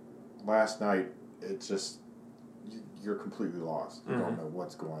film, Last Night, it's just, you're completely lost. You don't know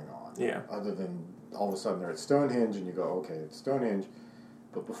what's going on. Yeah. Other than all of a sudden they're at Stonehenge and you go, okay, it's Stonehenge.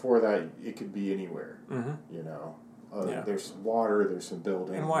 But before that, it could be anywhere, There's water, there's some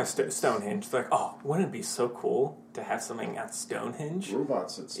buildings. And why Stonehenge? Like, wouldn't it be so cool to have something at Stonehenge?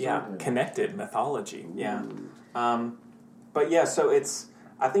 Robots at Stonehenge. Yeah, connected mythology. Ooh. Yeah. But yeah, so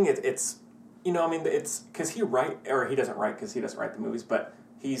I think it's it's because he doesn't write because he doesn't write the movies, but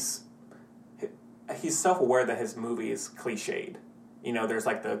he's self-aware that his movie is cliched. There's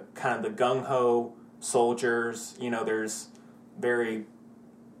like the kind of the gung-ho soldiers, there's very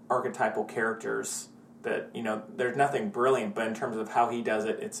archetypal characters that, there's nothing brilliant, but in terms of how he does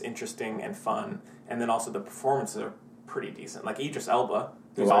it, it's interesting and fun. And then also the performances are pretty decent. Like Idris Elba,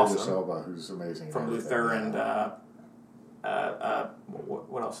 who's awesome. Idris Elba, who's amazing. From Luther and,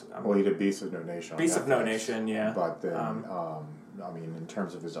 what else? He did Beasts of No Nation. Beasts of No Nation, yeah. But then, I mean, in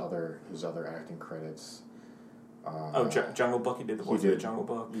terms of his other acting credits. Jungle Book. He did the voice of the Jungle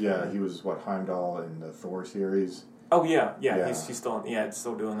Book. Yeah, he was Heimdall in the Thor series. Oh yeah. He's still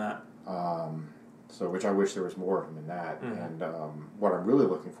still doing that. So, which I wish there was more of him in that. And what I'm really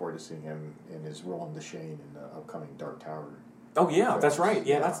looking forward to seeing him in is Roland Deschain in the upcoming Dark Tower. Oh yeah, that's right.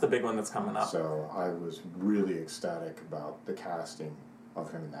 Yeah, that's the big one that's coming up. So I was really ecstatic about the casting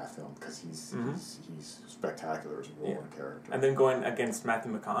of him in that film because he's spectacular as a Roland character. And then going against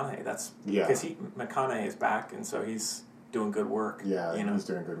Matthew McConaughey, because McConaughey is back, and so he's doing good work. Yeah, he's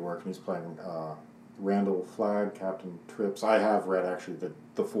doing good work, and he's playing Randall Flagg, Captain Trips. I have read actually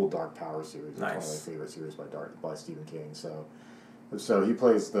the full Dark Tower series. It's one of my favorite series by Stephen King. So he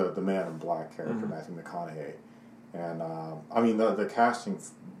plays the Man in Black character, Matthew McConaughey, and I mean the casting,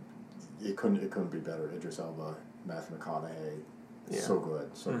 it couldn't be better. Idris Elba, Matthew McConaughey, so good.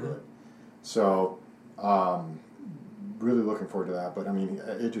 So really looking forward to that. But I mean,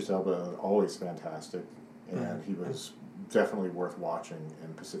 Idris Elba always fantastic, and he was definitely worth watching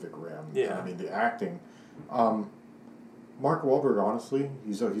in Pacific Rim. Yeah. I mean, the acting. Mark Wahlberg, honestly,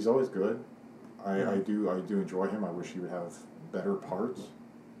 he's always good. I do enjoy him. I wish he would have better parts.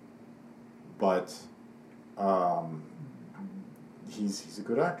 But he's a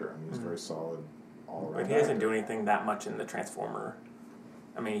good actor. I mean, he's very solid all around. But he doesn't do anything that much in the Transformer.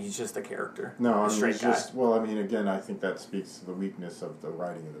 I mean, he's just a character. No, he's straight guy. Well, I mean, again, I think that speaks to the weakness of the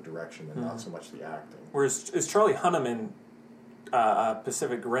writing and the direction, and not so much the acting. Whereas is Charlie Hunnam in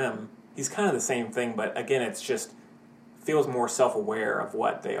Pacific Rim, he's kind of the same thing, but again, it's just feels more self-aware of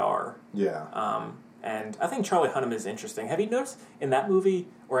what they are. Yeah. And I think Charlie Hunnam is interesting. Have you noticed in that movie,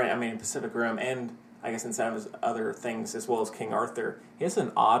 or I mean Pacific Rim, and I guess in some of his other things as well as King Arthur, he has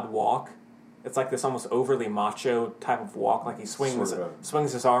an odd walk. It's like this almost overly macho type of walk, like he swings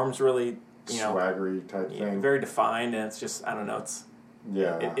his arms really, swaggery type thing. Very defined, and it's just, I don't know, it's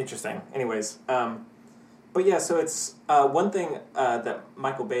interesting. Anyways, but yeah, so it's one thing that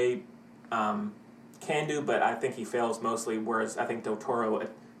Michael Bay can do, but I think he fails mostly, whereas I think Del Toro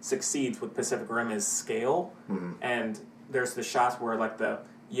succeeds with Pacific Rim is scale. And there's the shots where like the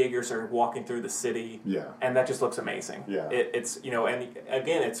Jaegers are walking through the city, and that just looks amazing. It's and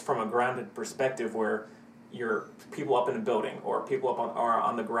again, it's from a grounded perspective where you're people up in a building or people are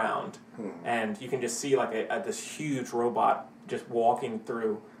on the ground, and you can just see like this huge robot just walking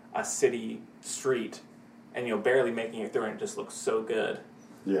through a city street, and barely making it through, and it just looks so good.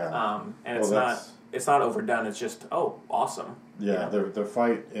 And it's not overdone. It's just awesome. Yeah, the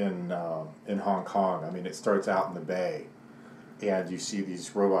fight in Hong Kong. I mean, it starts out in the bay. And you see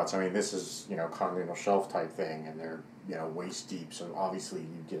these robots. I mean, this is, continental shelf type thing, and they're, waist deep. So obviously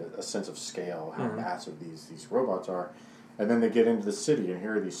you get a sense of scale, how massive these robots are. And then they get into the city, and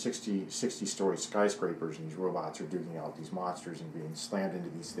here are these 60-story skyscrapers, and these robots are digging out these monsters and being slammed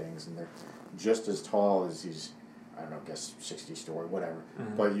into these things, and they're just as tall as these, I don't know, I guess 60-story, whatever.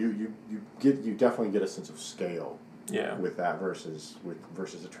 But you definitely get a sense of scale. With that versus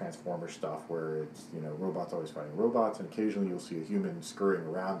the Transformer stuff where it's robots always fighting robots, and occasionally you'll see a human scurrying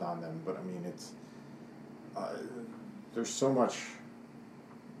around on them, but I mean it's there's so much,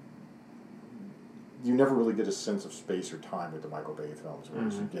 you never really get a sense of space or time with the Michael Bay films,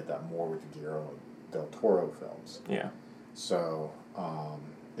 whereas you get that more with the Guillermo del Toro films. So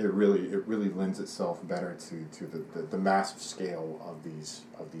it really lends itself better to the massive scale of these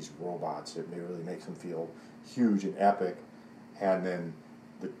robots. It really makes them feel huge and epic, and then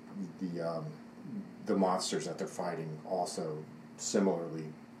the monsters that they're fighting also similarly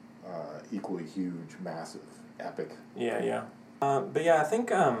equally huge, massive, epic. But yeah, I think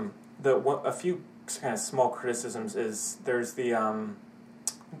a few kind of small criticisms is there's the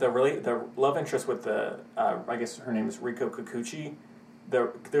love interest with the I guess her name is Riko Kikuchi.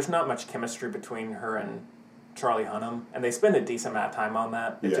 There's not much chemistry between her and Charlie Hunnam, and they spend a decent amount of time on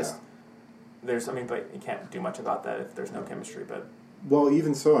that. But you can't do much about that if there's no chemistry. But well,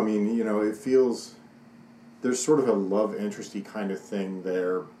 even so, I mean, it feels there's sort of a love interesty kind of thing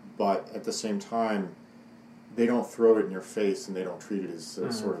there, but at the same time, they don't throw it in your face, and they don't treat it as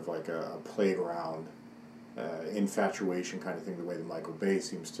sort of like a playground infatuation kind of thing, the way that Michael Bay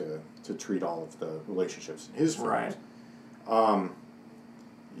seems to treat all of the relationships in his films. Right.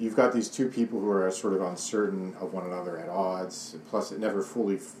 You've got these two people who are sort of uncertain of one another, at odds, plus it never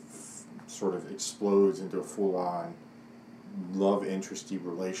fully sort of explodes into a full-on love interesty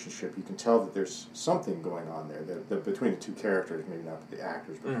relationship. You can tell that there's something going on there that between the two characters, maybe not the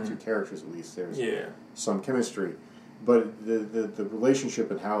actors, but the two characters at least, there's some chemistry. But the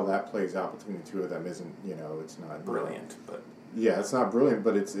relationship and how that plays out between the two of them isn't, it's not brilliant. But Yeah, it's not brilliant,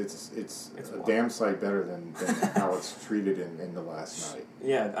 but it's a wild. damn sight better than how it's treated in The Last Night.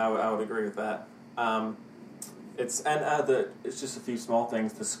 Yeah, I would agree with that. It's just a few small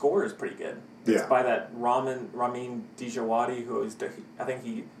things. The score is pretty good. It's Yeah. by that Ramin Djawadi, who is I think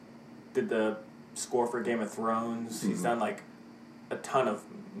he did the score for Game of Thrones. Mm-hmm. He's done like a ton of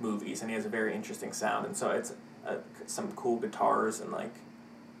movies, and he has a very interesting sound. And so it's some cool guitars, and like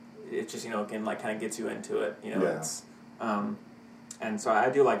it just again like kind of gets you into it. Yeah. It's and so I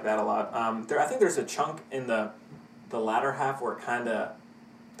do like that a lot. I think there's a chunk in the latter half where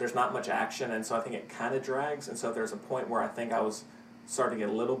there's not much action, and so I think it kind of drags. And so if there's a point where I think I was starting to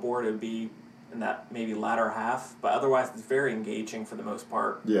get a little bored, it would be in that maybe latter half. But otherwise, it's very engaging for the most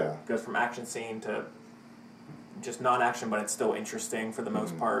part. Yeah. It goes from action scene to just non-action, but it's still interesting for the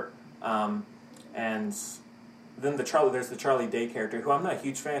most part. And then there's the Charlie Day character, who I'm not a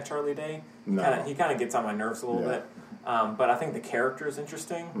huge fan of Charlie Day. No. He kind of gets on my nerves a little bit. But I think the character is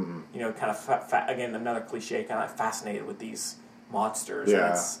interesting. Kind of again, another cliche, kind of fascinated with these monsters.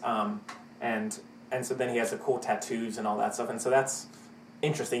 Yeah. And so then he has the cool tattoos and all that stuff, and so that's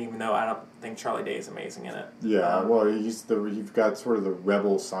interesting. Even though I don't think Charlie Day is amazing in it. Yeah. Well, you've got sort of the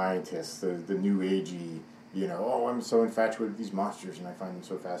rebel scientist, the new agey. I'm so infatuated with these monsters and I find them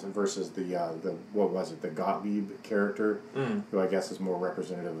so fascinating. Versus the Gottlieb character, who I guess is more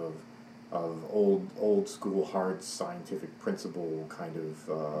representative of old school hard scientific principle kind of.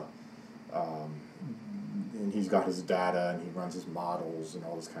 And he's got his data and he runs his models and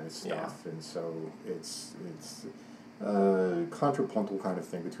all this kind of stuff, and so it's a contrapuntal kind of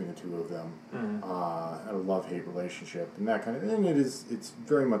thing between the two of them, a love-hate relationship and that kind of thing. It's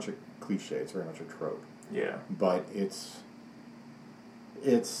very much a cliche. It's very much a trope. Yeah. But it's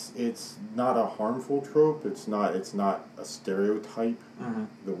not a harmful trope. It's not a stereotype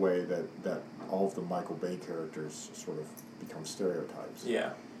the way that all of the Michael Bay characters sort of become stereotypes.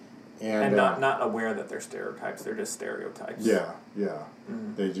 Yeah. And not aware that they're stereotypes. They're just stereotypes. Yeah, yeah.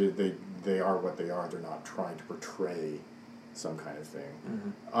 They are what they are. They're not trying to portray some kind of thing.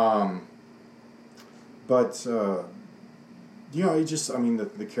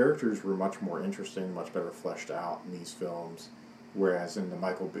 The characters were much more interesting, much better fleshed out in these films. Whereas in the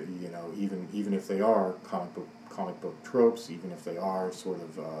Michael Bay, even if they are comic book tropes, even if they are sort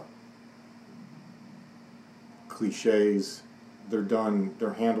of cliches,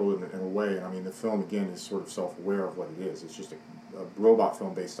 they're handled in a way. I mean, the film again is sort of self-aware of what it is. It's just a robot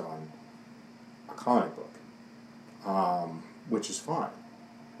film based on a comic book, which is fine.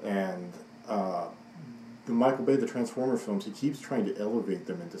 And the Michael Bay, the Transformer films, he keeps trying to elevate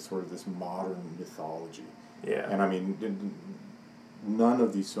them into sort of this modern mythology. Yeah. And I mean, none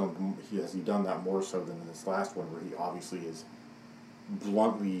of these films has he done that more so than in this last one, where he obviously is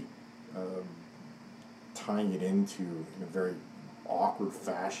bluntly tying it into, in a very awkward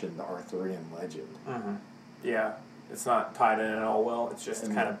fashion, the Arthurian legend. Yeah, it's not tied in at all well. It's just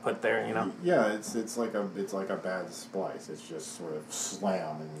kind of put there, Yeah, it's like a bad splice. It's just sort of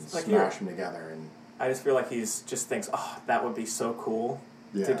slam and like smash them together. And I just feel like he's just thinks, oh, that would be so cool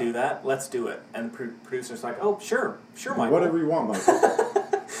to do that. Let's do it. And the producer's like, oh, sure, Michael. Whatever you want, Michael.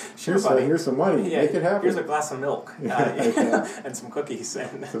 Sure, buddy. Here's some money. Yeah, Make it happen. Here's a glass of milk and some cookies.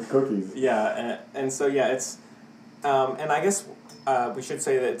 Some cookies. Yeah, and so yeah, it's and I guess we should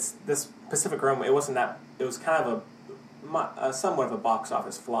say that this Pacific Rim. It wasn't that. It was kind of a somewhat of a box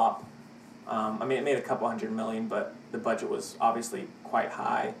office flop. I mean, it made a couple $100 million, but the budget was obviously quite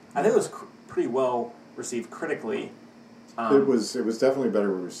high. I think it was pretty well received critically. It was definitely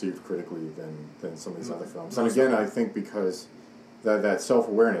better received critically than some of these other films. And again, I think because that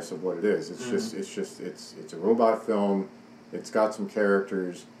self-awareness of what it is. It's a robot film. It's got some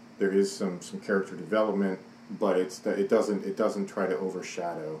characters. There is some character development, but it doesn't try to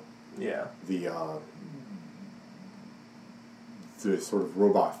overshadow the sort of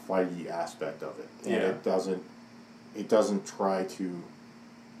robot fighty aspect of it. And it doesn't try to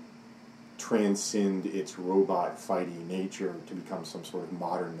transcend its robot fighty nature to become some sort of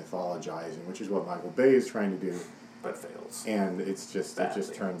modern mythologizing, which is what Michael Bay is trying to do. But fails. And it's just badly. It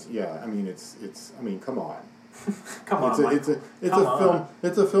just turns I mean come on. Come on,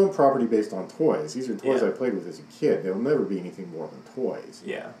 it's a film property based on toys. These are toys Yeah. I played with as a kid. They'll never be anything more than toys.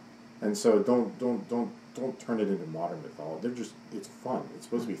 Yeah. And so don't turn it into modern mythology. It's fun. It's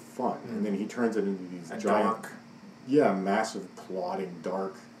supposed to be fun. And then he turns it into these giant dark. Massive plotting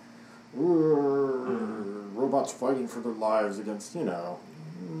dark robots fighting for their lives against, no,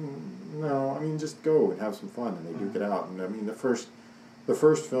 I mean, just go and have some fun, and they duke it out. And I mean, the first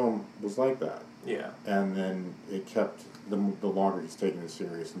film was like that. Yeah. And then it kept, the longer he's taken it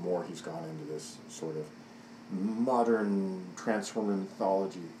serious, the more he's gone into this sort of modern Transformer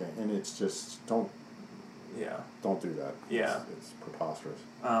mythology thing, and it's just don't do that. Yeah. It's preposterous.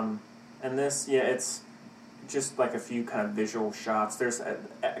 And this, it's just like a few kind of visual shots. There's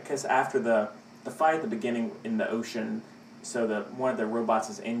because after the fight at the beginning in the ocean, so one of the robots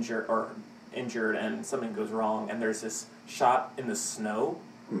is injured and something goes wrong, and there's this shot in the snow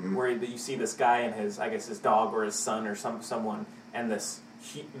where you see this guy and his dog or his son or someone, and this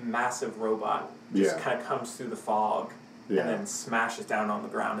massive robot just kind of comes through the fog and then smashes down on the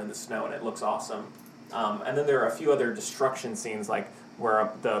ground in the snow, and it looks awesome. And then there are a few other destruction scenes, like where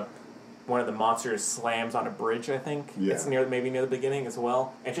one of the monsters slams on a bridge. I think it's maybe near the beginning as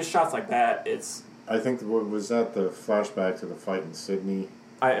well. And just shots like that. I think was that the flashback to the fight in Sydney.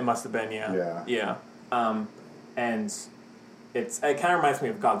 It must have been, yeah. And it kind of reminds me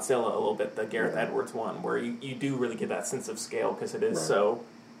of Godzilla a little bit, the Gareth Edwards one, where you do really get that sense of scale because it is so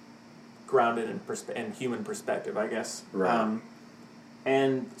grounded in human perspective, I guess. Right.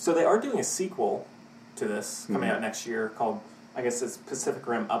 And so they are doing a sequel to this coming out next year called, I guess it's Pacific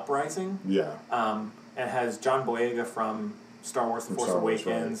Rim Uprising. Yeah. And it has John Boyega from Star Wars: The Force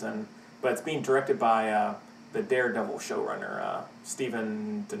Awakens, but it's being directed by the Daredevil showrunner,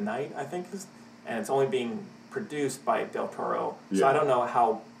 Stephen DeKnight, I think, and it's only being produced by Del Toro. Yeah. So I don't know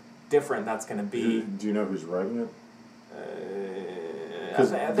how different that's going to be. Do you know who's writing it? I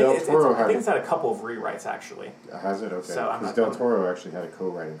think it's had a couple of rewrites, actually. Has it? Okay. Because Del Toro actually had a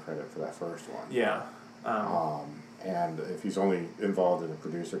co-writing credit for that first one. Yeah. And if he's only involved in a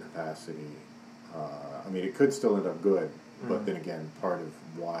producer capacity, it could still end up good. But then again, part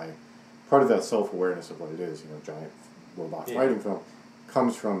of that self-awareness of what it is, giant robot fighting film,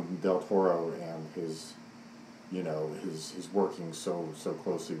 comes from Del Toro and his working so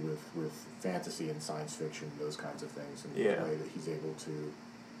closely with fantasy and science fiction, those kinds of things, and the way that he's able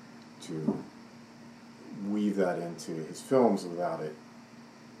to weave that into his films without it,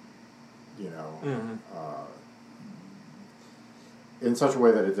 in such a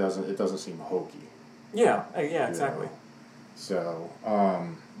way that it doesn't seem hokey. Yeah, exactly. So,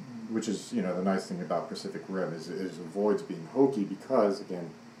 which is, the nice thing about Pacific Rim is it avoids being hokey because, again,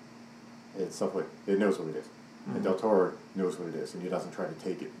 it's stuff like, it knows what it is. And Del Toro knows what it is, and he doesn't try to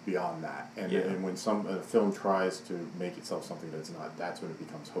take it beyond that. And when a film tries to make itself something that's not, that's when it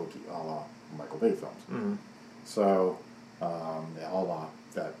becomes hokey, a la Michael Bay films. So, a la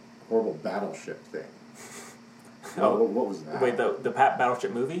that horrible Battleship thing. What was that? Wait, the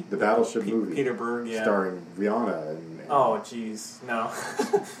Battleship movie? The Battleship movie. Peter Berg, starring Rihanna and oh, jeez, no.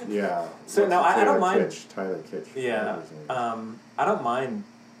 Yeah. So no, I don't mind. Tyler Kitsch. Yeah. I don't mind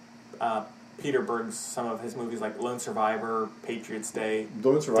Peter Berg's some of his movies like Lone Survivor, Patriots Day,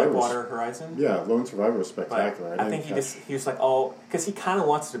 Deepwater Horizon. Yeah, Lone Survivor was spectacular. I think he was like because he kind of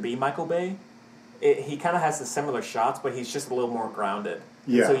wants to be Michael Bay. He kind of has the similar shots, but he's just a little more grounded.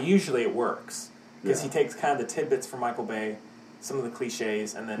 Yeah. So usually it works. Because he takes kind of the tidbits from Michael Bay, some of the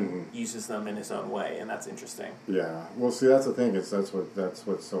cliches, and then uses them in his own way, and that's interesting. Yeah. Well, see, that's the thing. That's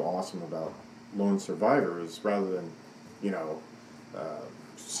what's so awesome about Lone Survivor is rather than,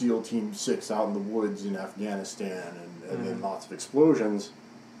 SEAL Team 6 out in the woods in Afghanistan and then lots of explosions.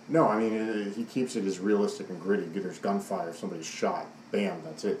 No, he keeps it as realistic and gritty. There's gunfire, somebody's shot, bam,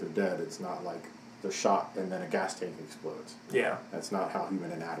 that's it, they're dead. It's not like they're shot and then a gas tank explodes. Yeah. That's not how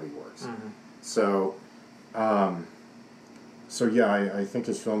human anatomy works. So, I think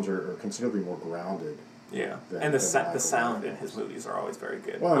his films are considerably more grounded. Yeah, and the sound in his movies are always very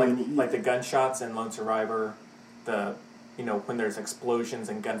good. Well, like the gunshots in Lone Survivor, when there's explosions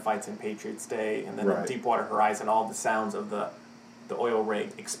and gunfights in Patriots Day, and then in Deepwater Horizon, all the sounds of the oil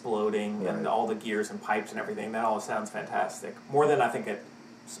rig exploding and all the gears and pipes and everything, that all sounds fantastic. More than I think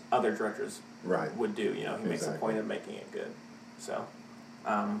other directors would do. He makes a point of making it good. So,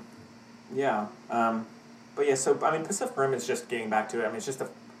 so Pacific Rim is just getting back to it.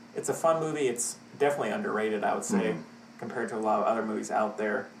 It's a fun movie. It's definitely underrated, I would say, compared to a lot of other movies out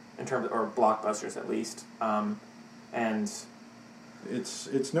there or blockbusters at least. And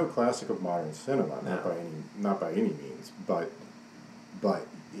it's no classic of modern cinema, not by any means, but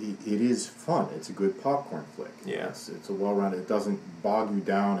it is fun. It's a good popcorn flick. Yeah, it's a well-rounded. It doesn't bog you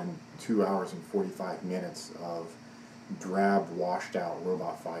down in 2 hours and 45 minutes of drab, washed-out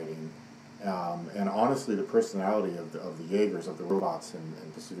robot fighting. And honestly, the personality of the Jaegers, of the robots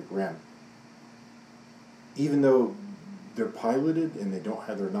in Pacific Rim, even though they're piloted and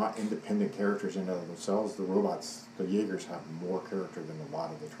they're not independent characters in and of themselves, the robots, the Jaegers, have more character than a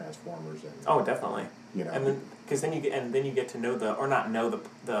lot of the Transformers. Oh, definitely. And then because then you get to know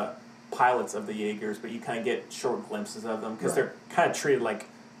the pilots of the Jaegers, but you kind of get short glimpses of them because they're kind of treated like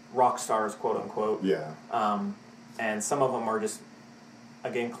rock stars, quote unquote. Yeah. And some of them are just,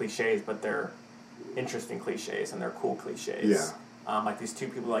 again, cliches, but they're interesting cliches and they're cool cliches. Yeah. Like these two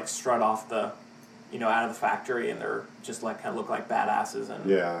people like strut off the, out of the factory, and they're just like kind of look like badasses. And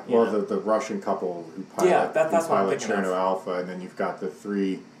Yeah. you Well, know. the Russian couple who pilot, Yeah, that's what I'm thinking Cherno of. Alpha, and then you've got the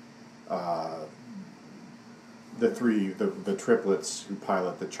triplets who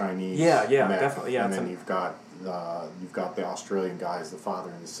pilot the Chinese. Yeah, mech, definitely, yeah, And it's then an- you've got the Australian guys, the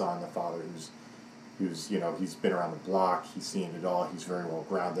father and the son. The father who's he's been around the block, he's seen it all, he's very well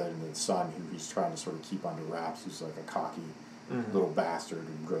grounded, and the son who he's trying to sort of keep under wraps, who's like a cocky little bastard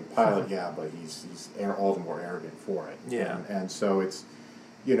and great pilot, but he's all the more arrogant for it. Yeah. And so it's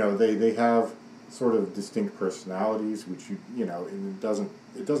they have sort of distinct personalities, which and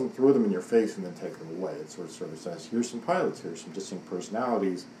it doesn't throw them in your face and then take them away. It sort of says, here's some pilots, here's some distinct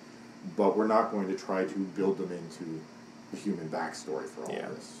personalities, but we're not going to try to build them into the human backstory for all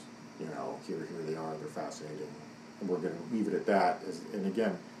this. Here they are, they're fascinating, and we're going to leave it at that. And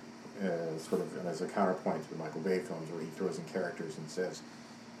again, sort of as a counterpoint to the Michael Bay films, where he throws in characters and says,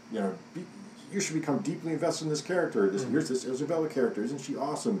 you should become deeply invested in this character. Here's this Isabella character, isn't she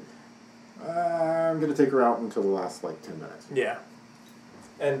awesome? I'm going to take her out until the last 10 minutes. Yeah.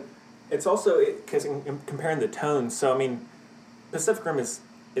 And it's also, because in comparing the tones, so I mean, Pacific Rim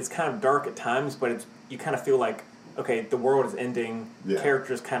it's kind of dark at times, but you kind of feel like, okay, the world is ending,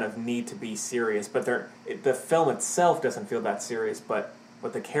 characters kind of need to be serious, but the film itself doesn't feel that serious, but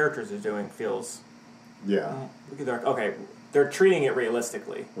what the characters are doing feels... Yeah. They're treating it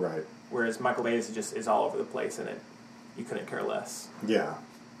realistically. Right. Whereas Michael Bay is all over the place, and you couldn't care less. Yeah.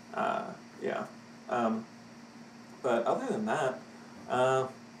 Yeah. But other than that,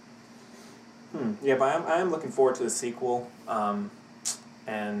 yeah, but I am looking forward to the sequel.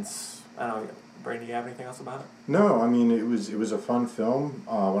 And I don't know, Brady, do you have anything else about it? No, I mean it was a fun film.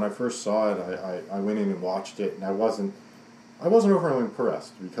 When I first saw it, I went in and watched it, and I wasn't overly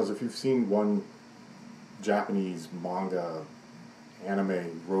impressed, because if you've seen one Japanese manga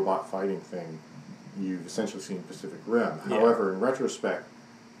anime robot fighting thing, you've essentially seen Pacific Rim. Yeah. However, in retrospect,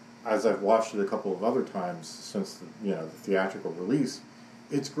 as I've watched it a couple of other times since the theatrical release,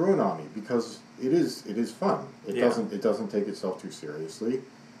 it's grown on me, because it is fun. It doesn't take itself too seriously.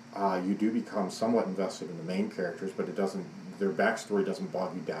 You do become somewhat invested in the main characters, but their backstory doesn't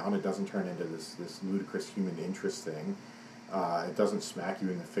bog you down. It doesn't turn into this ludicrous human interest thing. It doesn't smack you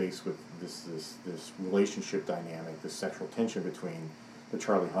in the face with this relationship dynamic, this sexual tension between the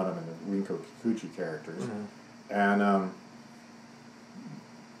Charlie Hunnam and the Rinko Kikuchi characters. Mm-hmm. And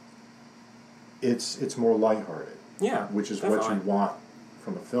it's more lighthearted. Yeah, which is definitely what you want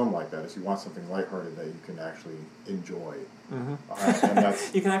from a film like that. Is you want something lighthearted that you can actually enjoy. Mm-hmm. And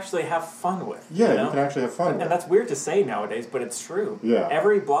that's, you can actually have fun with. Yeah, you can actually have fun with. And that's weird to say nowadays, but it's true. Yeah.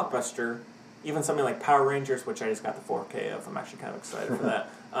 Every blockbuster, even something like Power Rangers, which I just got the 4K of, I'm actually kind of excited for that.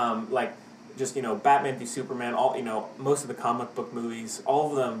 Just Batman v Superman, all most of the comic book movies,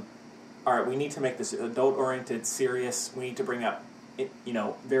 all of them. All right, we need to make this adult-oriented, serious. We need to bring up,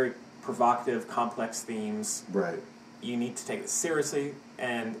 very provocative, complex themes. Right. You need to take it seriously,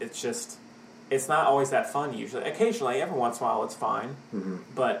 and it's not always that fun usually. Occasionally, every once in a while, it's fine. Mm-hmm.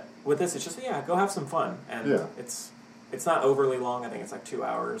 But with this, it's just, go have some fun. And it's not overly long. I think it's 2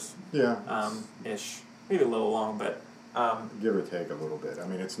 hours. Yeah. Ish. Maybe a little long, but... give or take a little bit. I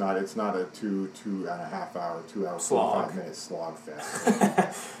mean, it's not a 2.5 hour, 2 hour, slog. 45 minute slog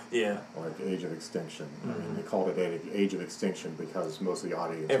fest. Yeah. Like Age of Extinction. Mm-hmm. I mean, they called it Age of Extinction because most of the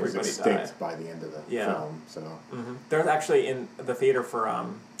audience Everybody was extinct died by the end of the film. So There's actually in the theater for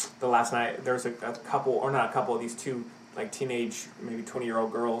the last night, there was a couple, or not a couple, of these two teenage, maybe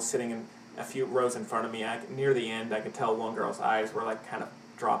 20-year-old girls sitting in a few rows in front of me. Near the end, I could tell one girl's eyes were kind of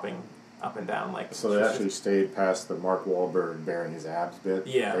dropping up and down. So they actually stayed past the Mark Wahlberg bearing his abs bit?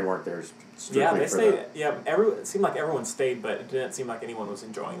 Yeah. They weren't there strictly they for stayed. that? Yeah, it seemed like everyone stayed, but it didn't seem like anyone was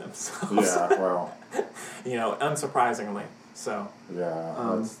enjoying themselves. Yeah, well. Unsurprisingly. So.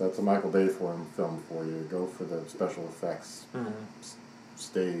 Yeah, that's a Michael Bay film for you. Go for the special effects. Mm-hmm.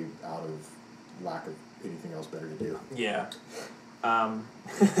 Stay out of lack of anything else better to do. Yeah.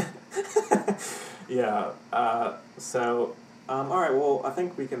 Yeah. So... all right, well, I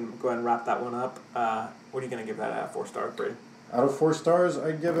think we can go ahead and wrap that one up. What are you going to give that out of 4 stars, Brady? Out of 4 stars,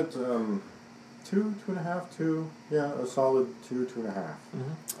 I'd give it 2, 2.5, 2. Yeah, a solid 2, 2.5.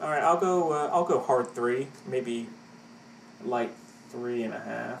 Mm-hmm. All right, I'll go hard 3, maybe light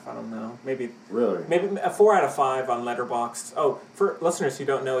 3.5. I don't know, maybe a 4 out of 5 on Letterboxd. Oh, for listeners who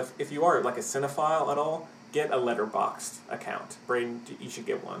don't know, if you are a cinephile at all, get a Letterboxd account. Braden, you should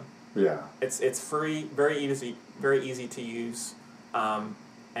get one. Yeah, it's free, very easy to use.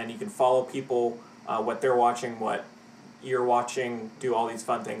 and you can follow people, what they're watching, what you're watching, do all these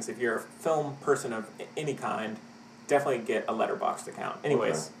fun things. If you're a film person of any kind, definitely get a Letterboxd account.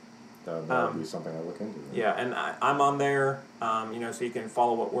 Anyways. Okay. That would be something I look into. Then. Yeah, and I'm on there, so you can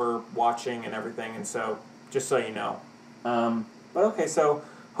follow what we're watching and everything, and so, just so you know. But okay, so,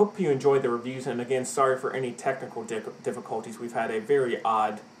 hope you enjoyed the reviews, and again, sorry for any technical difficulties. We've had a very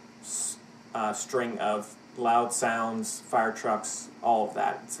odd string of loud sounds, fire trucks, all of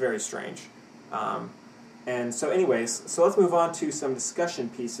that. It's very strange. And so anyways, so let's move on to some discussion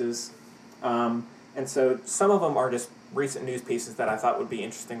pieces. And so some of them are just recent news pieces that I thought would be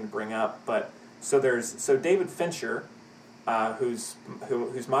interesting to bring up. But so David Fincher, who's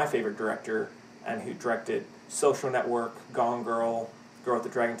my favorite director and who directed Social Network, Gone Girl, Girl with the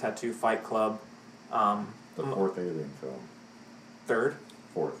Dragon Tattoo, Fight Club. The fourth Alien film. Third.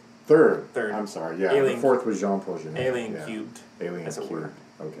 Third. I'm sorry. Yeah. Alien, the fourth was Jean-Paul Genet. Alien Cubed. Alien as a Cubed. word.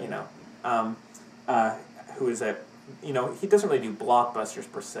 Okay. Who is he doesn't really do blockbusters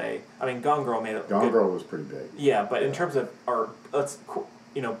per se. I mean, Gone Girl made it. Gone Girl was pretty big. Yeah, but in terms of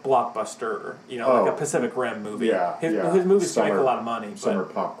blockbuster, like a Pacific Rim movie. Yeah, his movies make a lot of money. Summer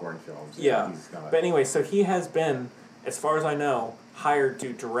popcorn films. Yeah, he's not. But anyway, so he has been, as far as I know, hired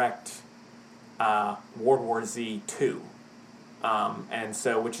to direct World War Z 2. And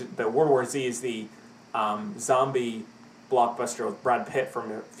so, the World War Z is the zombie blockbuster with Brad Pitt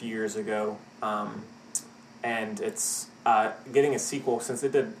from a few years ago. And it's getting a sequel since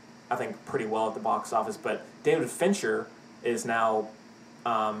it did, I think, pretty well at the box office. But David Fincher is now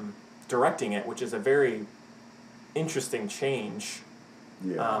directing it, which is a very interesting change.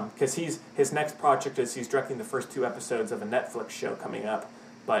 Yeah. Because his next project is he's directing the first 2 episodes of a Netflix show coming up.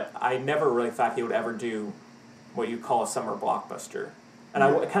 But I never really thought he would ever do what you call a summer blockbuster. And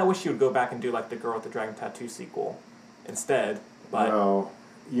I kind of wish he would go back and do like the Girl with the Dragon Tattoo sequel instead. But well,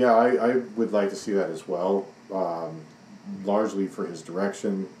 yeah, I would like to see that as well. Largely for his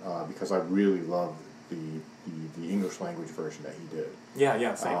direction, because I really love the English language version that he did.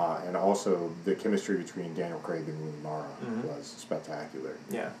 Yeah, same. And also the chemistry between Daniel Craig and Rooney Mara was spectacular.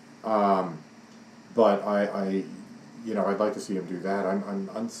 Yeah. But I'd like to see him do that. I'm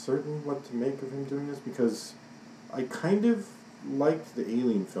uncertain what to make of him doing this because I kind of liked the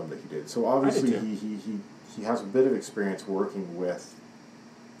Alien film that he did. So obviously he has a bit of experience working with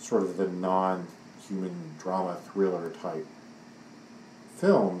sort of the non-human drama thriller type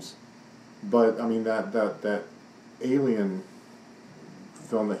films, but I mean that Alien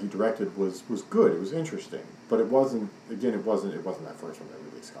film that he directed was good. It was interesting, but it wasn't that first one that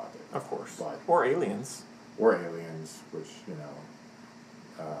Ridley Scott did. Of course. But, or Aliens. Or Aliens, which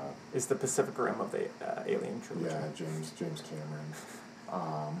is the Pacific Rim of the Alien trilogy. Yeah, James Cameron.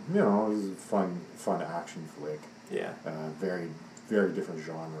 It was a fun action flick. Yeah. Very, very different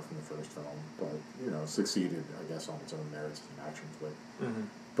genre from the first film, but succeeded, I guess, on its own merits as an action flick. Mm-hmm.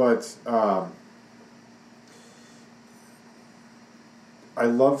 But I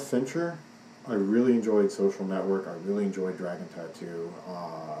love Fincher. I really enjoyed Social Network. I really enjoyed Dragon Tattoo.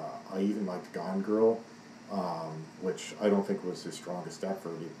 I even liked Gone Girl, which I don't think was his strongest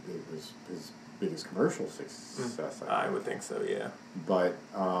effort. It was his biggest commercial success. I would think so, yeah. But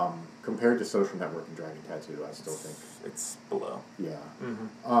compared to Social Network and Dragon Tattoo, I still think it's below. Yeah.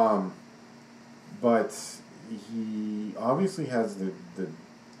 Mm-hmm. But he obviously has the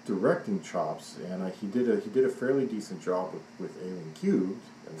directing chops, and he did a fairly decent job with Alien Cubed,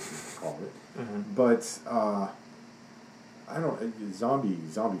 as you call it. Mm-hmm. But I don't zombie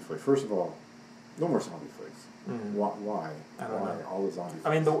flick. First of all, no more zombie flicks. Mm-hmm. Why? I don't know. All the zombie flicks?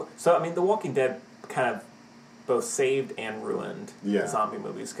 I mean, The Walking Dead kind of both saved and ruined zombie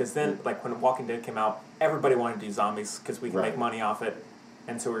movies. Because then, like, when Walking Dead came out, everybody wanted to do zombies because we can make money off it.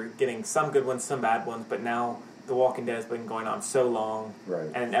 And so we're getting some good ones, some bad ones. But now The Walking Dead has been going on so long.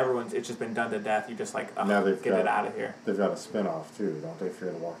 Right. And it's just been done to death. You just like, now get it out of here. They've got a spin-off, too. Don't they?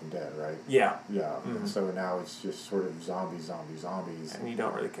 Fear the Walking Dead, right? Yeah. Yeah. Mm-hmm. And so now it's just sort of zombies. And you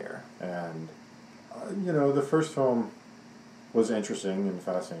don't really care. And the first film was interesting and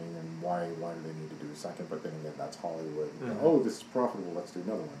fascinating, and why do they need to do a second? But then again, that's Hollywood. Mm-hmm. Oh, this is profitable, let's do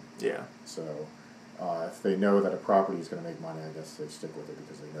another one. Yeah. So if they know that a property is going to make money, I guess they stick with it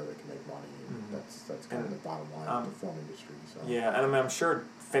because they know they can make money. And that's kind of the bottom line of the film industry. So. Yeah, and I mean, I'm sure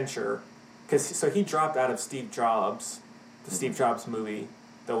Fincher, because he dropped out of Steve Jobs, the Steve Jobs movie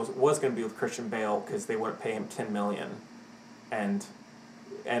that was going to be with Christian Bale because they wouldn't pay him $10 million, and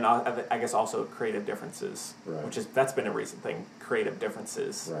I guess also creative differences, right. that's been a recent thing, creative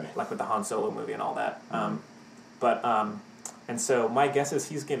differences, right. like with the Han Solo movie and all that. And so my guess is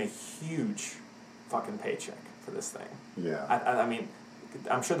he's getting a huge fucking paycheck for this thing. Yeah. I mean,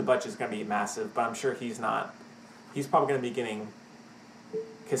 I'm sure the budget is going to be massive, but I'm sure he's not. He's probably going to be getting,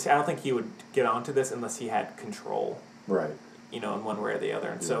 because I don't think he would get onto this unless he had control, Right. in one way or the other.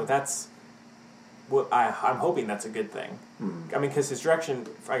 And so that's what I'm hoping that's a good thing. I mean, because his direction,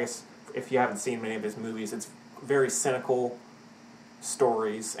 I guess, if you haven't seen many of his movies, it's very cynical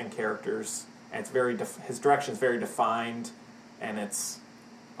stories and characters, and it's very his direction is very defined, and it's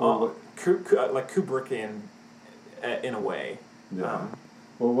like Kubrickian in a way. Yeah.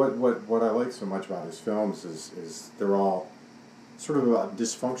 Well, what I like so much about his films is they're all sort of about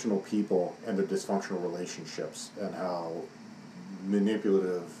dysfunctional people and their dysfunctional relationships, and how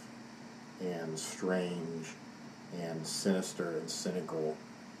manipulative and strange and sinister and cynical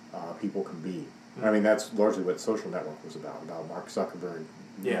people can be. I mean, that's largely what Social Network was about Mark Zuckerberg,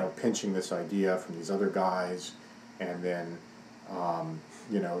 pinching this idea from these other guys, and then,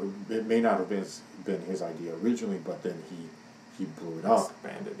 it may not have been his idea originally, but then he blew it up,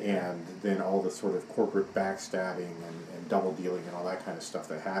 and then all the sort of corporate backstabbing and double dealing and all that kind of stuff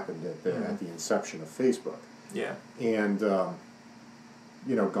that happened at the inception of Facebook. Yeah. And,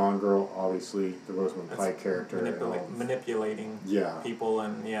 Gone Girl, obviously, the Rosamund Pike character. Manipulating people,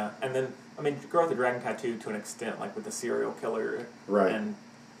 and then, I mean, Girl with the Dragon Tattoo to an extent, like with the serial killer. Right. And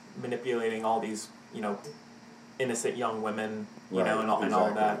manipulating all these, innocent young women, and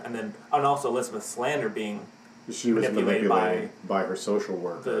all that. And also Elizabeth Slander being she was manipulated by her social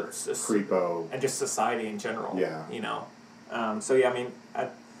worker, creepo. And just society in general. Yeah.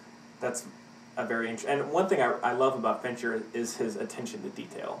 That's a very interesting. And one thing I love about Fincher is his attention to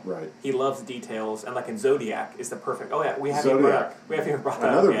detail. Right. He loves details, and like in Zodiac is the perfect. Oh yeah, we haven't even brought that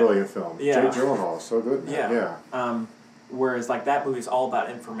up. Another brilliant film. Yeah. Jake Gyllenhaal, so good. Yeah. Whereas like that movie is all about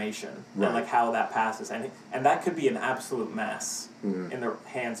information and like how that passes, and that could be an absolute mess in the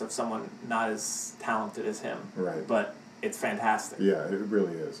hands of someone not as talented as him. Right. But it's fantastic. Yeah, it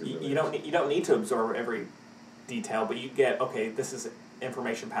really is. You don't need to absorb every detail, but you get this is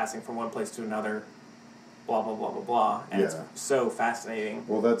information passing from one place to another, blah blah blah blah blah, and it's so fascinating.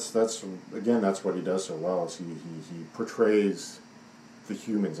 Well, that's what he does so well. Is he portrays the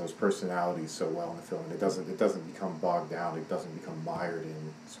humans, those personalities, so well in the film. And it doesn't become bogged down. It doesn't become mired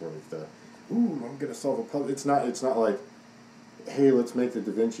in sort of the I'm gonna solve a puzzle. It's not like, hey, let's make the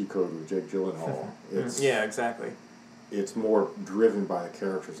Da Vinci Code with Jake Gyllenhaal. Exactly. It's more driven by the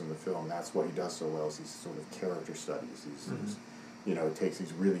characters in the film. That's what he does so well. Is these sort of character studies. It takes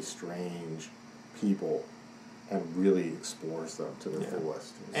these really strange people and really explores them to their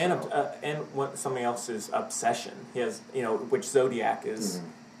fullest. And what something else is obsession. He has, which Zodiac is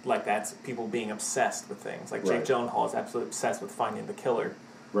like that's people being obsessed with things. Like Jake Gyllenhaal is absolutely obsessed with finding the killer.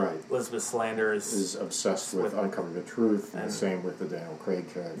 Right. Elizabeth Slander is obsessed with uncovering the truth, and the same with the Daniel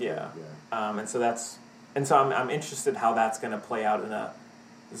Craig character. And so I'm interested how that's going to play out in a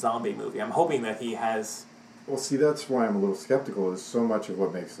zombie movie. I'm hoping that he has. Well, see, that's why I'm a little skeptical. Is so much of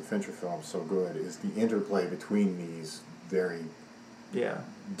what makes the Fincher films so good is the interplay between these very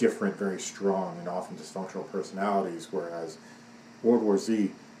different, very strong, and often dysfunctional personalities. Whereas World War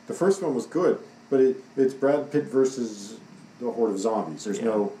Z, the first one was good, but it's Brad Pitt versus the horde of zombies. There's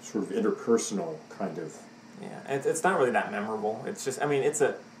no sort of interpersonal kind of. Yeah, it's not really that memorable. It's just, it's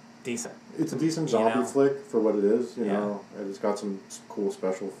a decent. It's a decent zombie flick for what it is. And it's got some cool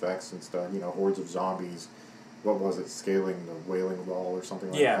special effects and stuff. Hordes of zombies. What was it? Scaling the Wailing Wall or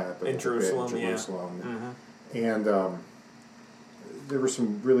something like that. In Jerusalem. And there were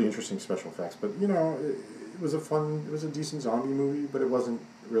some really interesting special effects. But it was a decent zombie movie, but it wasn't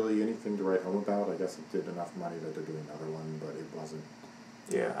really anything to write home about. I guess it did enough money that they're doing another one, but it wasn't.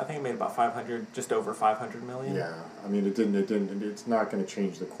 Yeah, I think it made about just over $500 million. Yeah, I mean, it didn't. It's not going to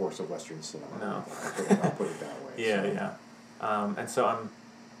change the course of Western cinema. No, I'll put it that way. And so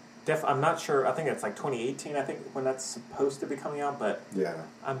I'm not sure. I think it's like 2018. I think when that's supposed to be coming out, but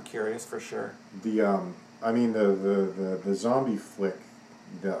I'm curious for sure. The the zombie flick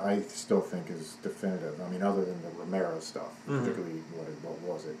that I still think is definitive. I mean, other than the Romero stuff, particularly what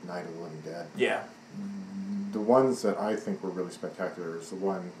was it, Night of the Living Dead. Yeah. The ones that I think were really spectacular is the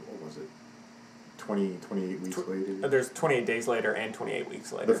one, what was it, 28 weeks later? There's 28 Days Later and 28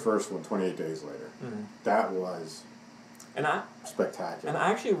 Weeks Later. The first one, 28 Days Later. That was spectacular. And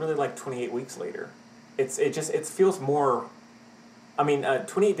I actually really like 28 Weeks Later. It feels more.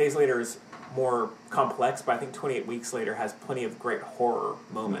 28 Days Later is more complex, but I think 28 Weeks Later has plenty of great horror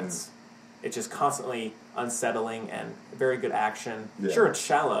moments. It's just constantly unsettling and very good action. Yeah. Sure, it's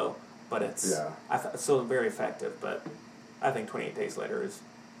shallow, but it's still very effective. But I think 28 Days Later is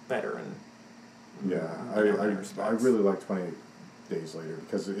better. I really like 28 Days Later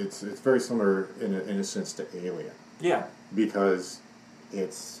because it's very similar in a sense to Alien. Yeah. Because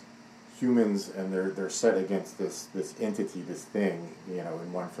it's humans, and they're set against this entity, this thing. You know,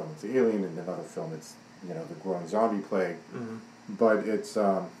 in one film it's the alien, in another film it's the growing zombie plague. Mm-hmm. But it's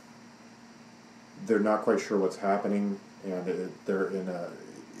they're not quite sure what's happening, and they're in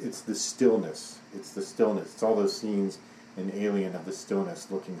it's the stillness. It's the stillness. It's all those scenes in Alien of the stillness,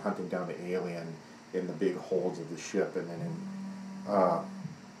 hunting down the alien in the big holds of the ship, and then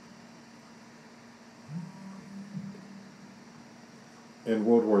in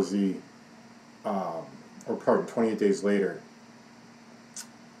World War Z, 28 Days Later,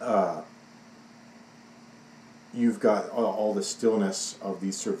 you've got all the stillness of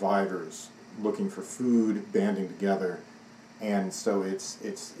these survivors looking for food, banding together, and so it's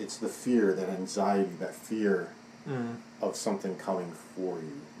the fear, that anxiety, that fear of something coming for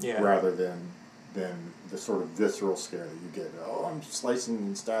you, rather than the sort of visceral scare that you get. Oh, I'm slicing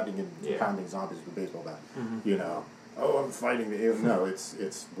and stabbing and pounding zombies with a baseball bat. Oh, I'm fighting the alien. No,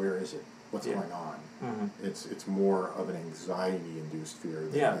 it's where is it? What's going on? It's more of an anxiety-induced fear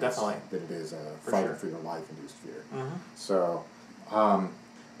than it is a fighting for your life-induced fear. So,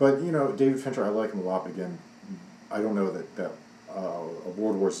 but David Fincher, I like him a lot. But again, I don't know that a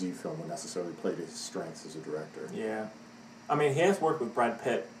World War Z film would necessarily play to his strengths as a director. Yeah, I mean, he has worked with Brad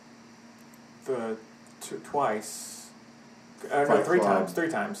Pitt twice. Three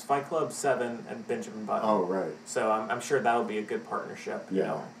times. Fight Club, Seven, and Benjamin Button. Oh, right. So I'm sure that'll be a good partnership. You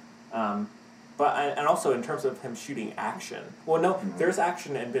know? And also in terms of him shooting action. Well, no, there's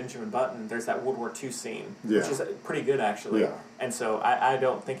action in Benjamin Button. There's that World War II scene, which is pretty good actually. Yeah. And so I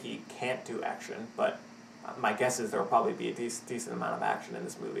don't think he can't do action, but my guess is there will probably be a decent amount of action in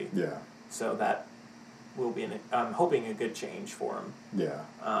this movie. Yeah. So that will be I'm hoping a good change for him. Yeah.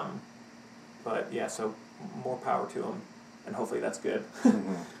 But yeah, so more power to him. And hopefully that's good.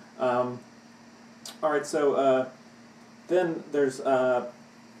 All right, so then there's a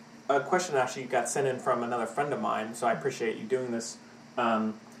question actually got sent in from another friend of mine, so I appreciate you doing this.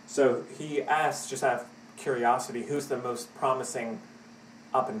 So he asked, just out of curiosity, who's the most promising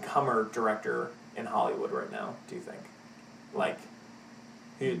up-and-comer director in Hollywood right now, do you think? Like,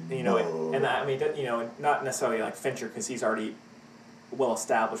 and I mean, not necessarily like Fincher, because he's already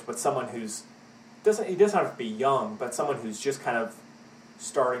well-established, but someone who's he doesn't have to be young, but someone who's just kind of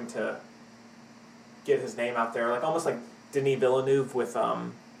starting to get his name out there, like almost like Denis Villeneuve with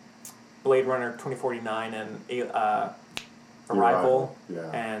Blade Runner 2049 and Arrival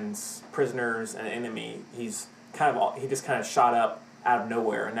and Prisoners and Enemy. He's he just kind of shot up out of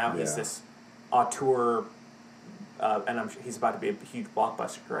nowhere, and now he's this auteur, and he's about to be a huge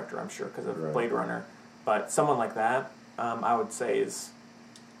blockbuster director, I'm sure, because of Blade Runner. But someone like that, I would say is.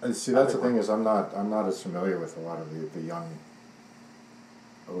 See, that's the thing is I'm not as familiar with a lot of the young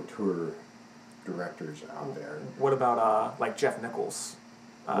auteur directors out there. What about like Jeff Nichols?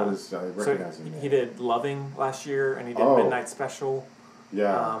 What is I recognize him? He did Loving last year, and he did Midnight Special.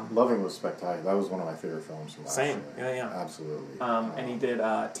 Yeah, Loving was spectacular. That was one of my favorite films from last year. Yeah, absolutely. And he did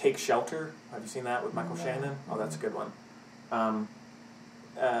Take Shelter. Have you seen that with Michael Shannon? Oh, that's a good one.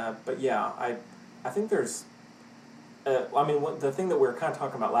 But yeah, I think there's. I mean, the thing that we were kind of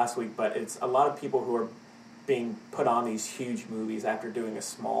talking about last week, but it's a lot of people who are being put on these huge movies after doing a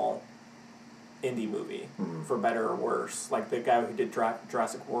small indie movie, for better or worse. Like the guy who did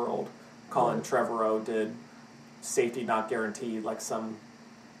Jurassic World, Colin Trevorrow, did Safety Not Guaranteed, like some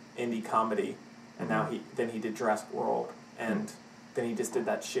indie comedy, and now he did Jurassic World, and then he just did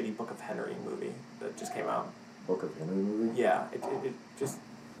that shitty Book of Henry movie that just came out. Book of Henry movie? Yeah, it just.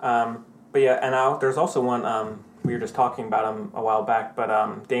 But yeah, and there's also one. We were just talking about him a while back,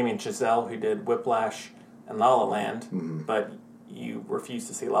 but Damien Chazelle, who did Whiplash and La La Land, but you refuse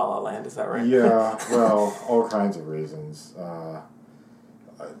to see La La Land, is that right? Yeah, well, all kinds of reasons.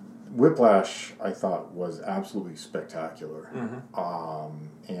 Whiplash, I thought, was absolutely spectacular.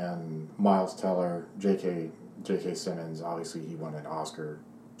 And Miles Teller, J.K. Simmons, obviously he won an Oscar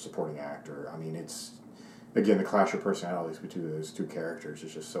supporting actor. I mean, it's, again, the clash of personalities between those two characters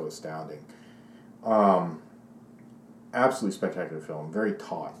is just so astounding. Absolutely spectacular film, very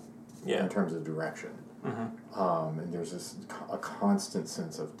taut in terms of direction. And there's a constant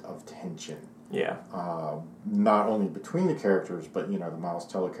sense of tension. Yeah. Not only between the characters, but the Miles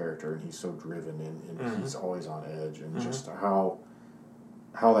Teller character, and he's so driven and he's always on edge, and just how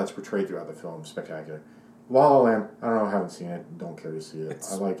that's portrayed throughout the film, spectacular. La La Land, I don't know, I haven't seen it, don't care to see it.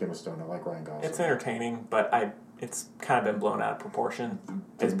 I like Emma Stone, I like Ryan Gosling. It's entertaining, but it's kind of been blown out of proportion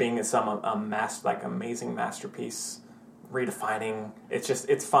as being amazing masterpiece, redefining.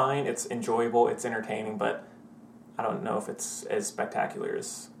 It's fine, it's enjoyable, it's entertaining, but I don't know if it's as spectacular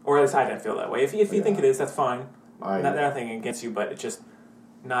as, or at least I didn't feel that way. If you think it is, that's fine. Nothing against you, but it just,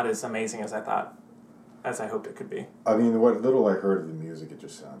 not as amazing as I hoped it could be. I mean, what little I heard of the music, it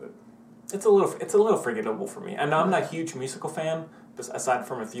just sounded. It's a little forgettable for me. And I'm not a huge musical fan, aside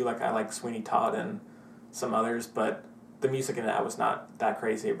from a few. Like I like Sweeney Todd and some others, but the music in it I was not that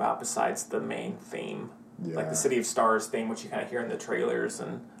crazy about. Besides the main theme, like the City of Stars theme, which you kind of hear in the trailers,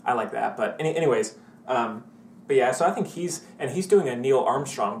 and I like that. But anyways, but yeah. So I think he's doing a Neil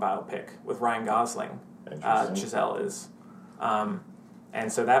Armstrong biopic with Ryan Gosling. Giselle is,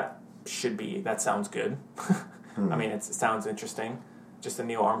 and so that sounds good. I mean, it sounds interesting. Just a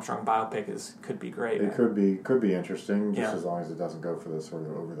Neil Armstrong biopic could be great. It could be interesting, just as long as it doesn't go for the sort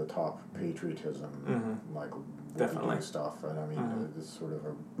of over the top patriotism, like definitely stuff. And I mean, this sort of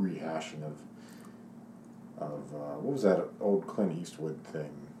a rehashing of what was that old Clint Eastwood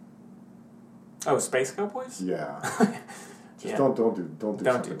thing? Oh, Space Cowboys. Yeah. Just don't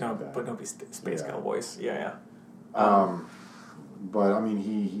be Space Cowboys. Yeah. But I mean,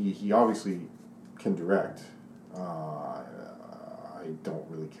 he obviously can direct. I don't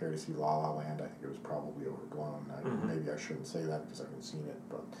really care to see La La Land. I think it was probably overblown. Maybe I shouldn't say that because I haven't seen it,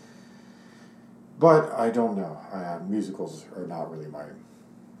 but I don't know. Musicals are not really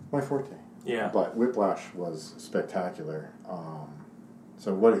my forte. Yeah. But Whiplash was spectacular.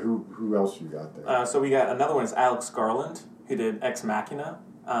 So who else you got there? So we got another one is Alex Garland, who did Ex Machina,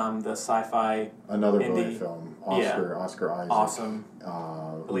 the sci-fi another indie brilliant film. Oscar Isaac. Awesome.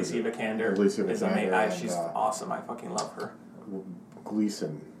 Alicia Vikander is amazing. She's awesome. I fucking love her.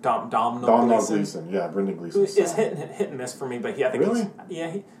 Gleason. Domhnall Gleeson. Yeah, Brendan Gleeson. Who is hit and miss for me, but I think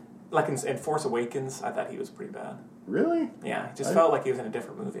he like in Force Awakens, I thought he was pretty bad. Really? Yeah, it just felt like he was in a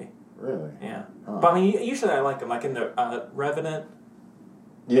different movie. Really? Yeah. But I mean, usually I like him, like in the Revenant.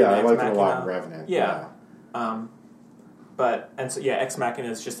 Yeah, I like him a lot in Revenant. Yeah. Ex Machina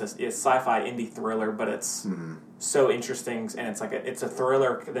is just a sci-fi indie thriller, but it's so interesting, and it's a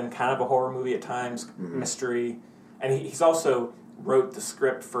thriller, then kind of a horror movie at times, mystery, and he's also wrote the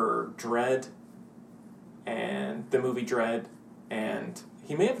script for Dread, and the movie Dread, and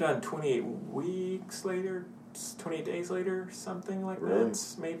he may have done 28 Weeks Later, 28 Days Later, something like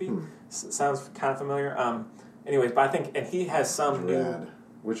that, maybe. Sounds kind of familiar. Anyways, but I think, and he has some Dread.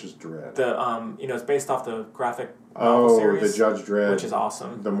 Which is Dread? The it's based off the graphic novel series. The Judge Dredd, which is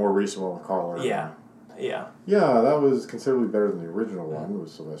awesome. The more recent one with Carl Urban. Yeah, that was considerably better than the original one with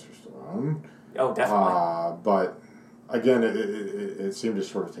Sylvester Stallone. Oh, definitely. But again, it seemed to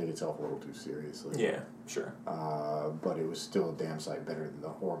sort of take itself a little too seriously. Yeah, sure. But it was still a damn sight better than the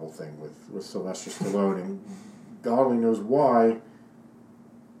horrible thing with Sylvester Stallone, and God only knows why.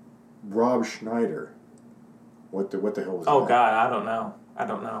 Rob Schneider. What the hell was that? Oh God, I don't know.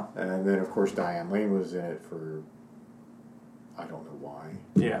 And then, of course, Diane Lane was in it for, I don't know why.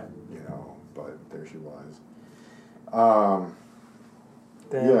 Yeah. But there she was.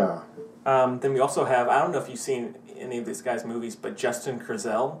 Then we also have, I don't know if you've seen any of these guys' movies, but Justin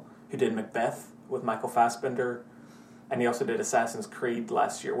Kurzel, who did Macbeth with Michael Fassbender, and he also did Assassin's Creed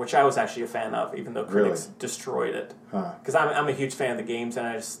last year, which I was actually a fan of, even though critics destroyed it. Because I'm a huge fan of the games,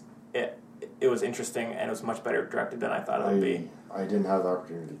 and it was interesting, and it was much better directed than I thought it would be. I didn't have the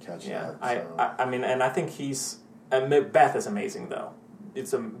opportunity to catch that. I mean, and I think Macbeth is amazing, though.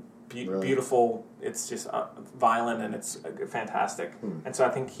 It's a beautiful, it's just violent, and it's fantastic. And so I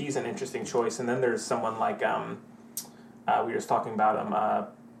think he's an interesting choice. And then there's someone like, we were just talking about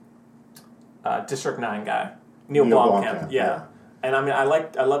him, District 9 guy, Neil Blomkamp. Yeah. And I mean, I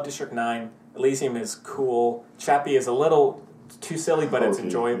love District 9. Elysium is cool. Chappie is a little too silly, but it's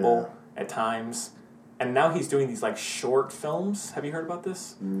enjoyable at times. And now he's doing these like short films. Have you heard about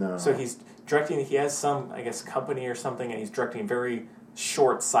this? No. So he's directing. He has some, I guess, company or something, and he's directing very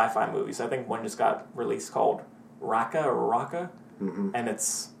short sci-fi movies. I think one just got released called Raka, and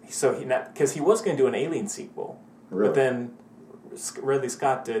it's because he was going to do an Alien sequel, but then Ridley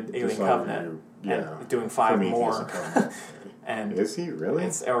Scott did Alien Covenant, and doing 5 more. And is he really?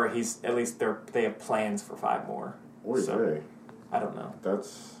 Or he's at least they have plans for 5 more. I don't know.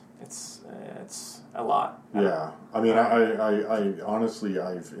 It's a lot. Yeah, I mean, I honestly,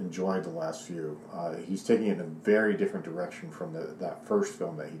 I've enjoyed the last few. He's taking it in a very different direction from that first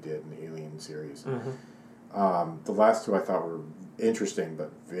film that he did in the Alien series. The last 2 I thought were interesting,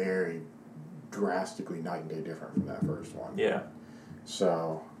 but very drastically night and day different from that first one. Yeah.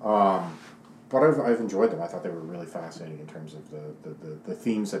 So, but I've enjoyed them. I thought they were really fascinating in terms of the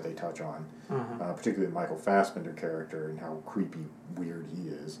themes that they touch on, particularly the Michael Fassbender character and how creepy, weird he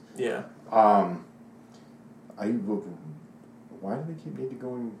is. Yeah. Why do they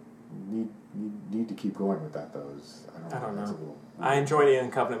need to keep going with that? Though I don't know. I enjoyed Alien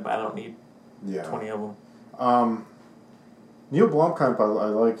Covenant, but I don't need 20 of them. Neil Blomkamp, I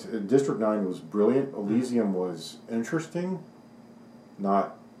liked. District 9 was brilliant. Elysium was interesting.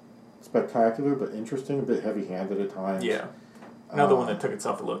 Not spectacular, but interesting. A bit heavy-handed at times. Yeah. Another one that took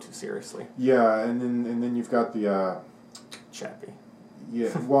itself a little too seriously. Yeah, and then you've got the... Chappie.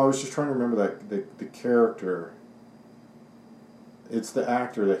 Yeah, well, I was just trying to remember that the character... It's the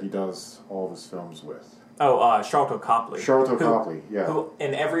actor that he does all of his films with. Oh, Sharlto Copley. Sharlto Copley, yeah. Who,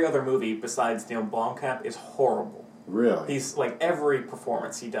 in every other movie besides Neil Blomkamp, is horrible. Really? He's, like, every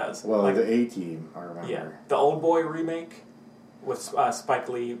performance he does. Well, like, the A-Team, I remember. Yeah. The Old Boy remake with Spike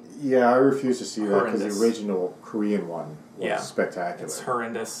Lee. Yeah, I refuse to see that because Horrendous. the original Korean one was spectacular. It's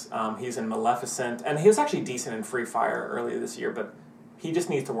horrendous. He's in Maleficent, and he was actually decent in Free Fire earlier this year, but he just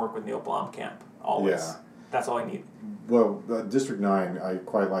needs to work with Neil Blomkamp, always. Yeah. That's all I need. Well, District 9, I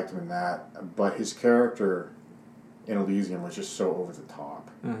quite liked him in that, but his character in Elysium was just so over the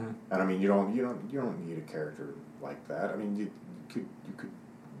top. Mm-hmm. And I mean, you don't need a character like that. I mean, you could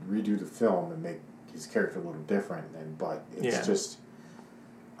redo the film and make his character a little different, but it's just,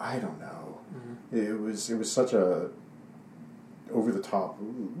 I don't know. Mm-hmm. It was such a over the top,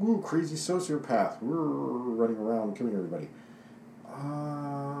 ooh, crazy sociopath, we're running around killing everybody.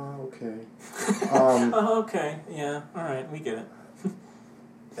 Okay. Okay, yeah, all right, we get it.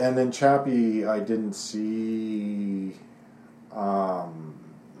 And then Chappie, I didn't see.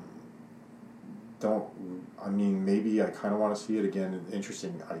 Maybe I kind of want to see it again.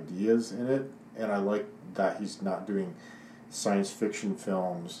 Interesting ideas in it, and I like that he's not doing science fiction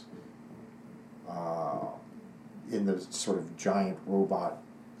films in the sort of giant robot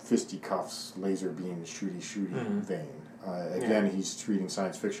fisticuffs, laser beam, shooty vein. Again, he's treating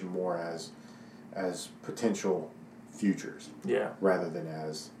science fiction more as potential futures, rather than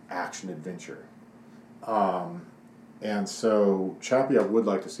as action adventure. And so Chappie, I would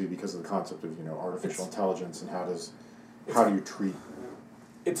like to see because of the concept of artificial intelligence and how do you treat.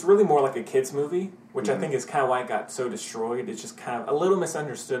 It's really more like a kids movie, which I think is kind of why it got so destroyed. It's just kind of a little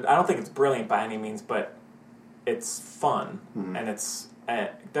misunderstood. I don't think it's brilliant by any means, but it's fun, and it's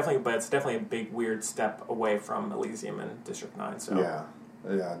definitely a big weird step away from Elysium and District 9. So yeah,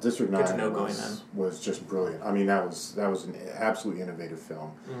 District 9 going in. was just brilliant. I mean, that was an absolutely innovative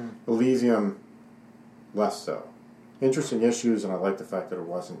film. Elysium, less so. Interesting issues, and I like the fact that it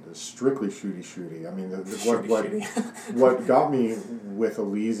wasn't strictly shooty. I mean, what got me with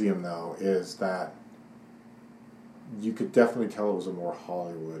Elysium, though, is that you could definitely tell it was a more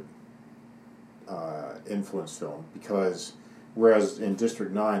Hollywood influenced film, because whereas in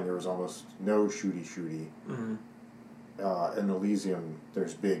District 9 there was almost no shooty. In Elysium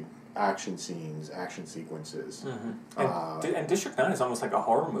there's big action scenes, action sequences. And District 9 is almost like a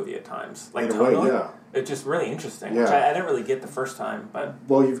horror movie at times. Like in a way, totally. yeah. It's just really interesting, which I didn't really get the first time. But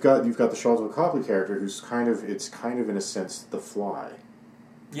well, you've got the Sharlto Copley character who's kind of in a sense the Fly.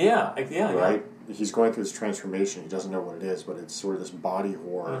 Yeah. Right? Yeah. He's going through this transformation. He doesn't know what it is, but it's sort of this body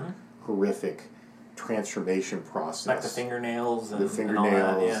horror, horrific transformation process. Like the fingernails and all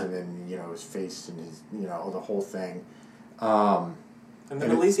that, and then his face and his the whole thing. And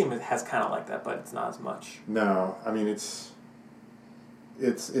then Elysium has kind of like that, but it's not as much. No, I mean it's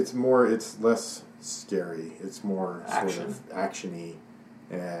less scary. It's more sort of actiony,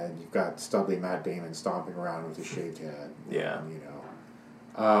 and you've got stubbly Matt Damon stomping around with his shaved head. Yeah,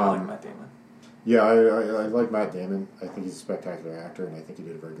 I like Matt Damon. Yeah, I like Matt Damon. I think he's a spectacular actor, and I think he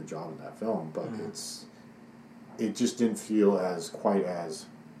did a very good job in that film. But it just didn't feel quite as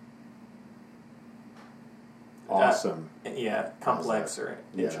awesome. Complex or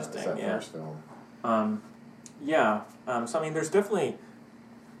interesting. As that first film. So I mean, there's definitely, in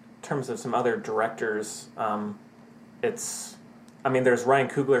terms of some other directors, there's Ryan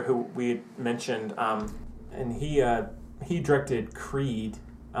Coogler, who we mentioned, and he directed Creed,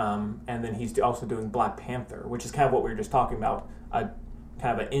 and then he's also doing Black Panther, which is kind of what we were just talking about, kind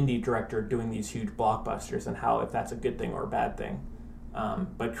of an indie director doing these huge blockbusters, and how if that's a good thing or a bad thing.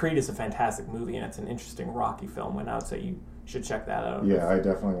 But Creed is a fantastic movie, and it's an interesting Rocky film, and I would say you should check that out. Yeah, I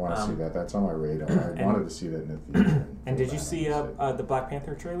definitely want to see that. That's on my radar. I wanted to see that in the theater. And did you see the Black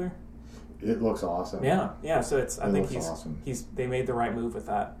Panther trailer? It looks awesome. Yeah. So I think awesome. They made the right move with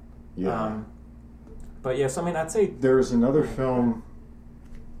that. Yeah. But yes, I mean, I'd say there's another film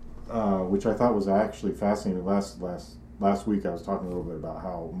which I thought was actually fascinating. Last week I was talking a little bit about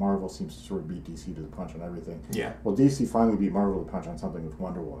how Marvel seems to sort of beat DC to the punch on everything. Yeah. Well, DC finally beat Marvel to the punch on something with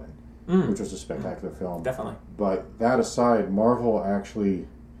Wonder Woman, which was a spectacular film. Definitely. But that aside, Marvel actually,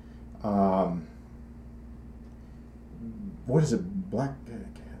 what is it? Black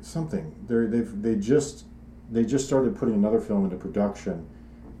something. They just started putting another film into production,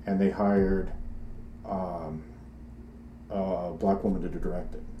 and they hired black woman to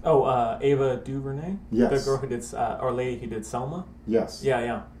direct it. Oh, Ava DuVernay? Yes. The girl who did, or lady who did Selma? Yes.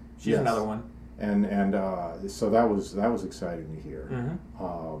 Yeah. She's Yes. another one. And so that was exciting to hear.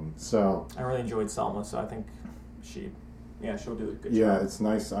 So I really enjoyed Selma, so I think she'll do a good yeah, job. it's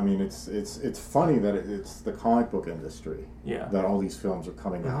nice. I mean, it's funny that it's the comic book industry that all these films are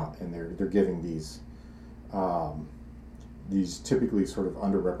coming out, and they're giving these typically sort of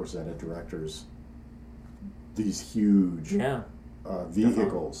underrepresented directors these huge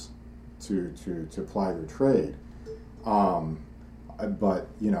vehicles to ply their trade. But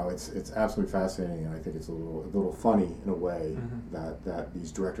it's absolutely fascinating, and I think it's a little funny in a way that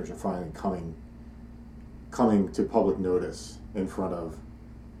these directors are finally coming to public notice in front of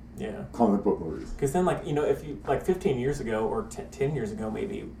comic book movies. Because then, if you 15 years ago or 10 years ago,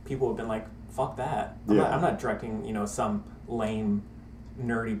 maybe people would have been like, "Fuck that! I'm not directing some lame,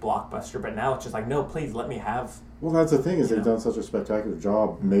 nerdy blockbuster." But now it's just like, no, please let me have. Well, that's the thing is they've done such a spectacular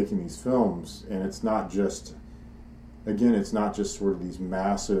job making these films, and it's not just sort of these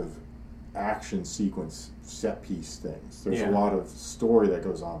massive action sequence set piece things. There's a lot of story that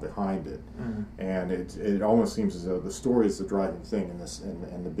goes on behind it, and it almost seems as though the story is the driving thing in this,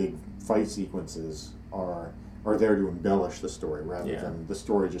 and the big fight sequences are there to embellish the story rather than the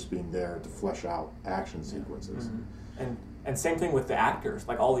story just being there to flesh out action sequences. And same thing with the actors,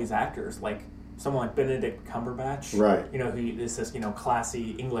 like all these actors, like someone like Benedict Cumberbatch, right? Who is this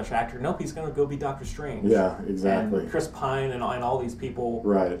classy English actor. Nope, he's going to go be Doctor Strange. Yeah, exactly. And Chris Pine and all these people.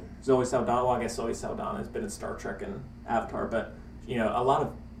 Right. Zoe Saldana. Well, I guess Zoe Saldana has been in Star Trek and Avatar, but a lot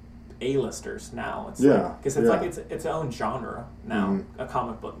of A-listers now. It's because it's like it's its own genre now, a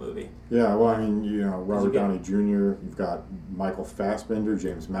comic book movie. Yeah, well, I mean, Robert Downey Jr. You've got Michael Fassbender,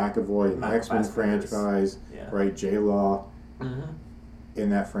 James McAvoy in the X-Men franchise, right? J-Law in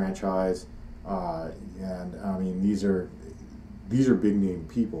that franchise. And I mean, these are big name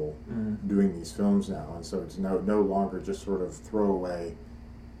people doing these films now, and so it's no longer just sort of throwaway,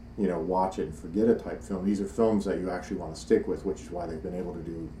 watch it and forget it type film. These are films that you actually want to stick with, which is why they've been able to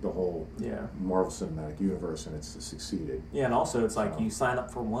do the whole Marvel Cinematic Universe, and it's succeeded. Yeah, and also it's like you sign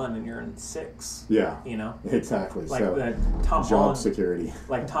up for one and you're in 6. Yeah, exactly. Like so Tom job Holland, security.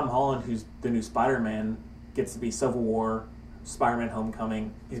 Like Tom Holland, who's the new Spider-Man, gets to be Civil War, Spider-Man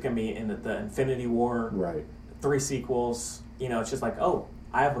Homecoming. He's going to be in the Infinity War. Right. 3 sequels. It's just like, oh,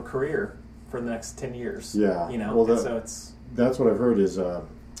 I have a career for the next 10 years. Yeah. Well, so it's... That's what I've heard is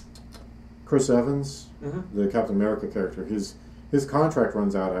Chris Evans, the Captain America character, his contract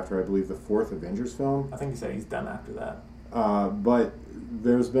runs out after, I believe, the 4th Avengers film. I think he said he's done after that. But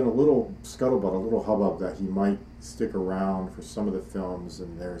there's been a little scuttlebutt, a little hubbub that he might stick around for some of the films,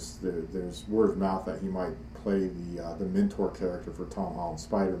 and there's word of mouth that he might play the mentor character for Tom Holland's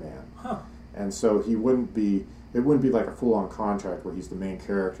Spider-Man. Huh. And so it wouldn't be like a full-on contract where he's the main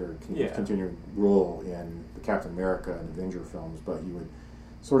character, continuing role in the Captain America and Avenger films, but he would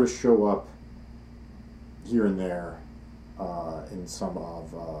sort of show up here and there in some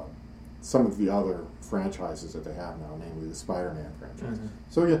of the other franchises that they have now, namely the Spider-Man franchise.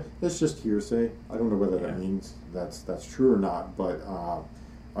 So yeah, it's just hearsay. I don't know whether that means that's true or not, but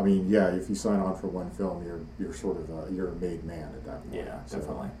I mean, yeah, if you sign on for one film, you're sort of you're a made man at that point. Yeah,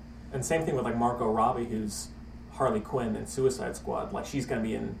 definitely. And same thing with like Margot Robbie, who's Harley Quinn in Suicide Squad. Like she's going to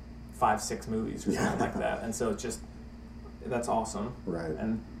be in 5-6 movies or something like that, and so it's just that's awesome. Right.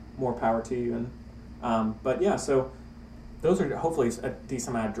 And more power to you. And but yeah, so those are hopefully a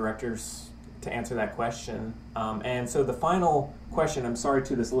decent amount of directors to answer that question. And so the final question, I'm sorry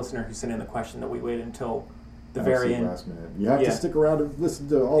to this listener who sent in the question that we waited until the very end. Last minute. You have to stick around and listen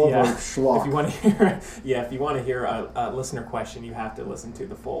to all of our schlock. If you want to hear a listener question, you have to listen to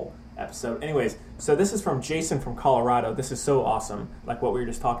the full episode. Anyways, so this is from Jason from Colorado. This is so awesome, like what we were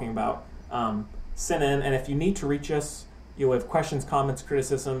just talking about. Send in, and if you need to reach us, you have questions, comments,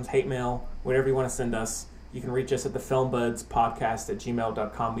 criticisms, hate mail, whatever you want to send us, you can reach us at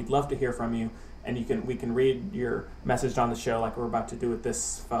thefilmbudspodcast@gmail.com. We'd love to hear from you, and we can read your message on the show like we're about to do with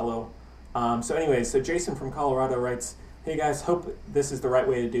this fellow. So anyways, so Jason from Colorado writes, "Hey guys, hope this is the right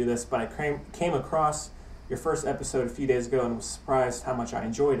way to do this, but I came across your first episode a few days ago and was surprised how much I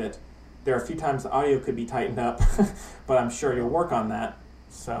enjoyed it. There are a few times the audio could be tightened up, but I'm sure you'll work on that.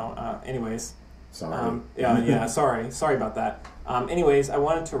 So anyways, sorry. Sorry about that. Anyways, I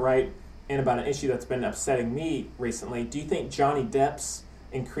wanted to write in about an issue that's been upsetting me recently. Do you think Johnny Depp's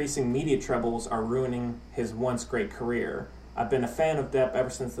increasing media troubles are ruining his once great career? I've been a fan of Depp ever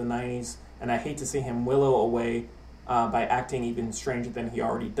since the 90s, and I hate to see him willow away by acting even stranger than he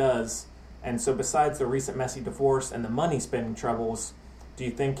already does. And so besides the recent messy divorce and the money spending troubles, do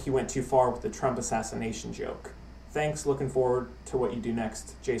you think he went too far with the Trump assassination joke? thanks. Looking forward to what you do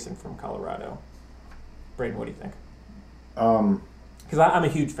next, Jason from Colorado. Braden, what do you think? Because I'm a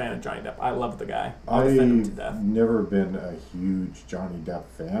huge fan of Johnny Depp. I love the guy. I'll defend him to death. I've never been a huge Johnny Depp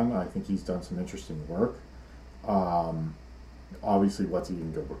fan. I think he's done some interesting work. Obviously, What's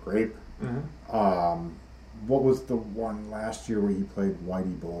Eating Gilbert Grape. Mm-hmm. What was the one last year where he played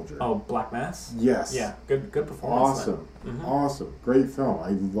Whitey Bulger? Oh, Black Mass? Yes. Yeah, good performance. Awesome. Mm-hmm. Awesome. Great film.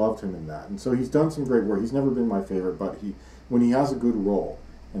 I loved him in that. And so he's done some great work. He's never been my favorite, but when he has a good role,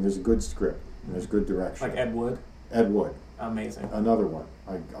 and there's a good script, and there's good direction. Like Ed Wood? Ed Wood. Amazing. Another one.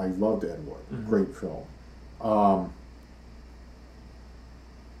 I loved Ed Wood. Mm-hmm. Great film.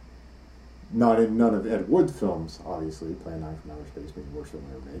 Not in none of Ed Wood's films, obviously. Plan 9 from Outer Space, maybe the worst film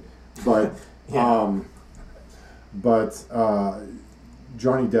ever made. But, Yeah.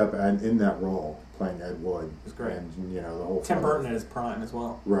 Johnny Depp and in that role playing Ed Wood was great. And the whole Tim film. Burton at his prime as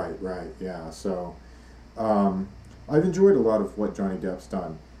well. Right, yeah. So I've enjoyed a lot of what Johnny Depp's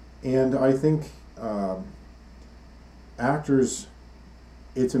done, and I think actors,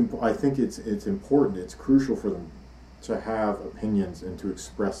 I think it's important. It's crucial for them to have opinions and to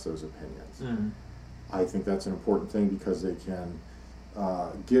express those opinions. Mm-hmm. I think that's an important thing because they can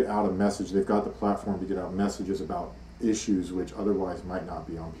get out a message. They've got the platform to get out messages about issues which otherwise might not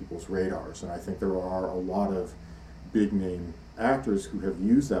be on people's radars. And I think there are a lot of big name actors who have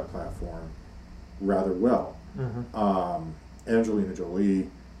used that platform rather well. Mm-hmm. Angelina Jolie,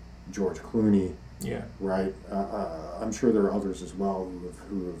 George Clooney, Yeah. right? I'm sure there are others as well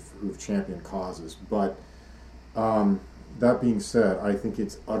who've championed causes. But that being said, I think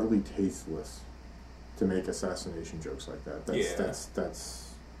it's utterly tasteless to make assassination jokes like that.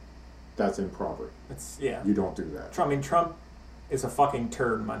 That's improper. You don't do that. Trump is a fucking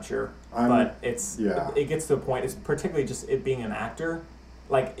turd muncher, but it gets to a point. It's particularly just it being an actor,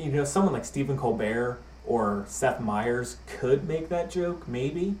 like someone like Stephen Colbert or Seth Meyers could make that joke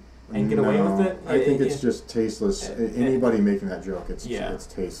maybe and get away with it. I think it's just tasteless. Anybody making that joke, it's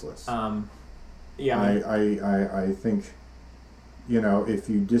tasteless. I think if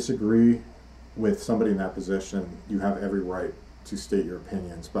you disagree with somebody in that position, you have every right to state your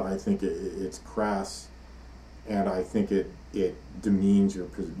opinions, but I think it's crass, and I think it demeans your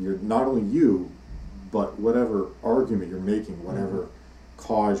not only you, but whatever argument you're making, whatever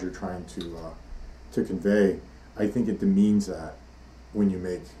cause you're trying to convey. I think it demeans that when you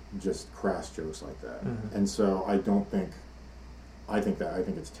make just crass jokes like that, and so I think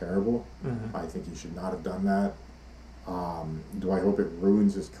it's terrible. I think he should not have done that. Do I hope it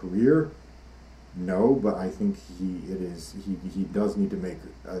ruins his career? No, but I think he does need to make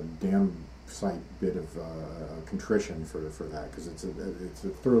a damn sight bit of contrition for that, because it's a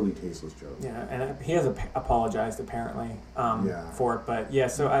thoroughly tasteless joke. Yeah, and he has apologized apparently for it, but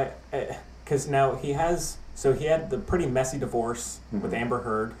so because now he had the pretty messy divorce with Amber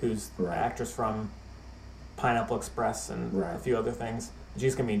Heard, who's the actress from Pineapple Express and a few other things.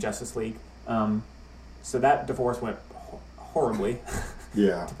 She's gonna be in Justice League. So that divorce went horribly.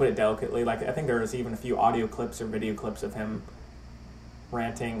 Yeah. To put it delicately. Like, I think there was even a few audio clips or video clips of him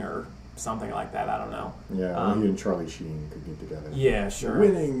ranting or something like that. I don't know. Yeah, he and Charlie Sheen could get together. Yeah, sure.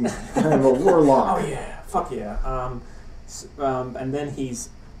 Winning. I'm a warlock. Oh, yeah. Fuck yeah. And then his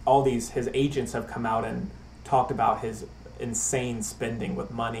agents have come out and talked about his insane spending with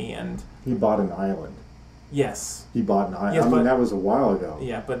money, and he bought an island. Yes. He bought an island. Yes, I mean, that was a while ago.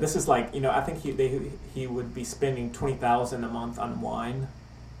 Yeah, but this is like, I think he would be spending $20,000 a month on wine,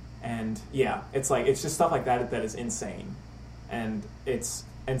 and it's just stuff like that is insane, and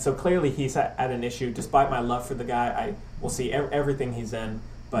so clearly he's at an issue. Despite my love for the guy, I will see everything he's in,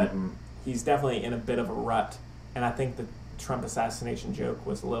 but he's definitely in a bit of a rut, and I think the Trump assassination joke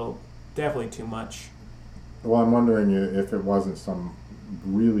was definitely too much. Well, I'm wondering if it wasn't some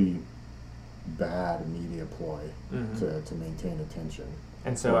really bad media ploy to maintain attention,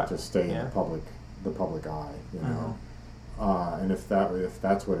 and so to stay in the public eye, and if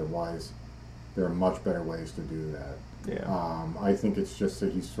that's what it was, there are much better ways to do that. Yeah. I think it's just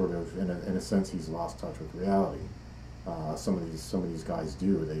that he's sort of in a sense he's lost touch with reality. Some of these guys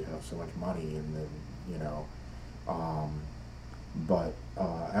do. They have so much money, and then but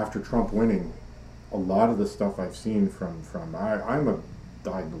after Trump winning, a lot of the stuff I've seen from I'm a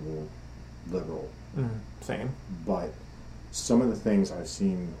dyed-in-the-wool liberal. Same. But some of the things I've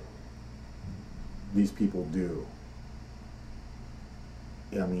seen these people do,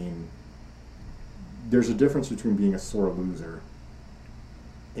 I mean, there's a difference between being a sore loser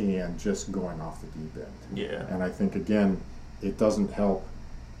and just going off the deep end. Yeah. And I think, again, it doesn't help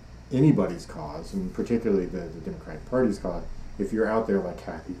anybody's cause, and particularly the Democratic Party's cause, if you're out there like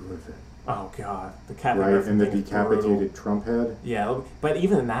Kathy Griffin, Oh God, the Kathy right, Griffin and the thing is decapitated brutal. Trump head. Yeah, but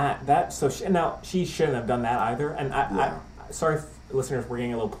even that so now she shouldn't have done that either. And I sorry, listeners, we're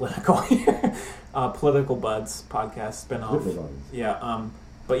getting a little political here. Political Buds podcast spinoff. Political Buds. Yeah,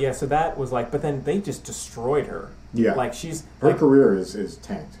 but yeah, so that was like, but then they just destroyed her. Yeah. like she's Her like, career is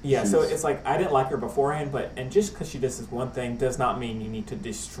tanked. yeah. So She's- it's like I didn't like her beforehand, and just because she does this one thing does not mean you need to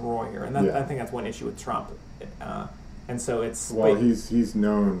destroy her. And that, Yeah. I think that's one issue with Trump. And so it's well, but- he's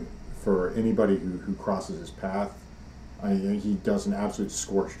known for anybody who crosses his path. He does an absolute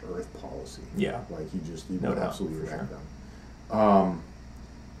scorched earth policy. Yeah. Like he No would doubt, absolutely for wreck sure. them.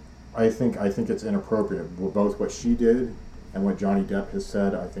 I think it's inappropriate. Both what she did and what Johnny Depp has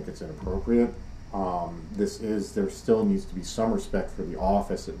said, I think it's inappropriate. There still needs to be some respect for the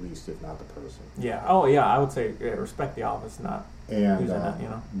office, at least, if not the person. yeah. Oh yeah, I would say respect the office, not And who's in it. You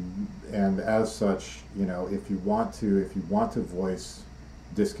know. and as such, if you want to voice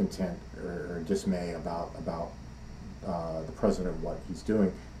discontent or dismay about the president and what he's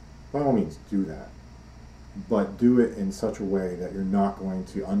doing, by all means do that. But do it in such a way that you're not going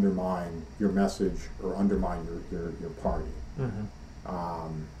to undermine your message or undermine your party.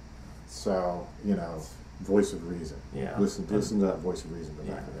 Mm-hmm. So voice of reason. Yeah. Listen to that voice of reason.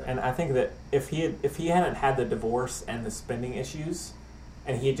 Yeah. Back of And I think that if he hadn't had the divorce and the spending issues,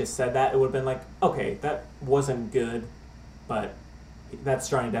 and he had just said that, it would have been like, okay, that wasn't good, but that's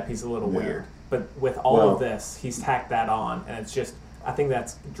Johnny Depp. He's a little Yeah. weird. But with all Well- of this, he's tacked that on, and it's just, I think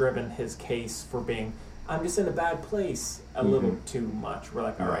that's driven his case for being, I'm just in a bad place a little too much. We're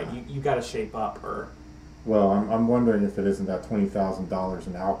like, all right, Yeah. you got to shape up, or Well, I'm wondering if it isn't that $20,000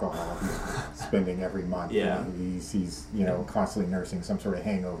 in alcohol he's spending every month. Yeah. And he's constantly nursing some sort of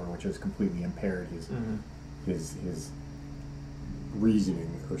hangover, which has completely impaired his reasoning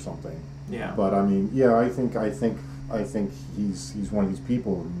or something. yeah, But I mean, yeah, I think he's one of these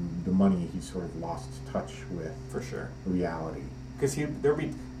people who the money he's sort of lost touch with for sure. reality. Because there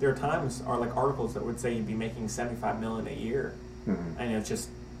are times or like articles that would say he'd be making $75 million a year, and it's just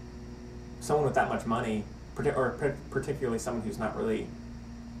someone with that much money, particularly someone who's not really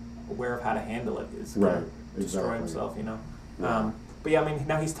aware of how to handle it, is going Right, to destroy exactly. himself. Yeah. But yeah, I mean,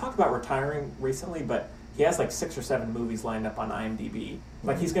 now he's talked about retiring recently, but he has like 6 or 7 movies lined up on IMDb.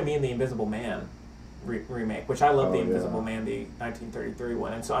 Like he's going to be in the Invisible Man remake, which I love. Oh, the yeah. Invisible Man, the 1933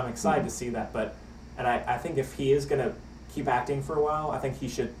 one, and so I'm excited to see that. And I think if he is going to keep acting for a while, I think he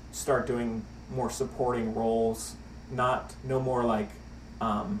should start doing more supporting roles, no more like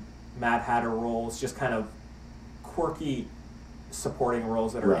Mad Hatter roles, just kind of quirky supporting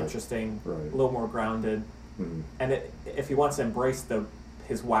roles that are Right. interesting, Right. a little more grounded. And if he wants to embrace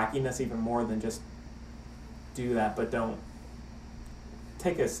his wackiness even more than just do that, but don't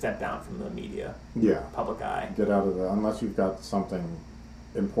take a step down from the media, Yeah. public eye. Get out of unless you've got something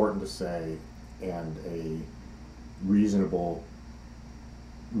important to say and a reasonable,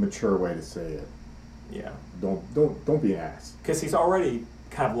 mature way to say it. Yeah, Don't be an ass. because he's already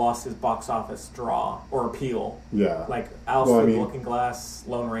kind of lost his box office draw or appeal. Yeah. Like Alice Well, I through the mean- Looking Glass,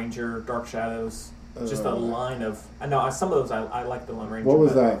 Lone Ranger, Dark Shadows. Just a Uh, line of. I know some of those I like the Lone Ranger. What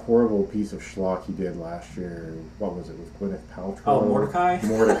was but- that horrible piece of schlock he did last year? What was it with Gwyneth Paltrow? Oh, Mordecai?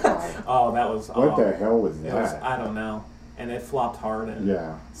 Mordecai. Oh, that was. What the hell was It was, that? I don't know, and it flopped hard. And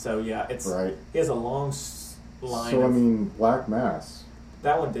Yeah. So yeah, it's Right. He has a long line. So I of, mean, Black Mass.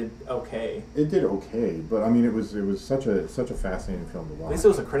 that one did okay. It did okay, but I mean, it was such a fascinating film to watch. At least it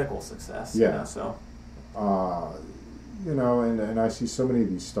was a critical success. Yeah. So and I see so many of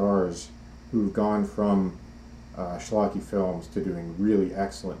these stars who've gone from schlocky films to doing really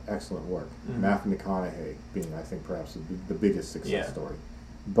excellent work. Matthew McConaughey being, I think, perhaps the biggest success Yeah. story.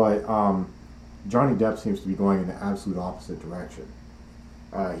 But Johnny Depp seems to be going in the absolute opposite direction.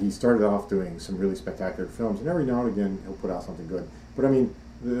 He started off doing some really spectacular films, and every now and again he'll put out something good. But I mean,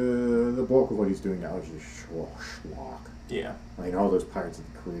 the bulk of what he's doing now is just schlock. yeah. I mean, all those Pirates of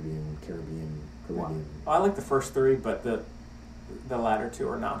the Caribbean. I like the first 3, but the latter 2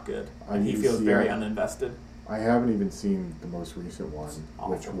 are not good. And he You feels see, very I- uninvested. I haven't even seen the most recent one,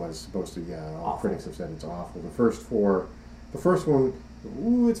 which awful. was supposed to, all Awful. critics have said it's awful. The first one,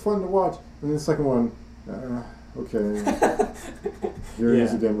 ooh, it's fun to watch. And then the second one, okay. Here he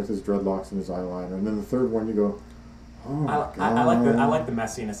is Yeah. again with his dreadlocks and his eyeliner. And then the third one, you go, oh my God. I like the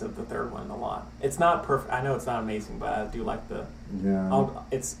messiness of the third one a lot. It's not perfect. I know it's not amazing, but I do like the. Yeah.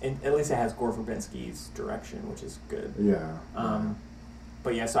 At least it has Gore Verbinski's direction, which is good. Yeah.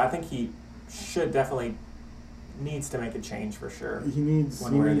 But yeah, so I think he should definitely needs to make a change for sure. He needs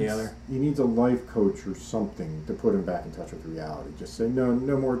one way or the other. He needs a life coach or something to put him back in touch with reality. Just say no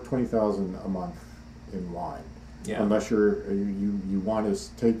more $20,000 a month in wine. Yeah. Unless you want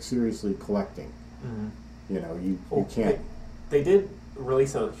to take seriously collecting. Mm-hmm. You know, you can't. They did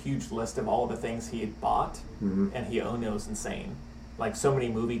release a huge list of all the things he had bought, Mm-hmm. and he owned. It was insane. Like so many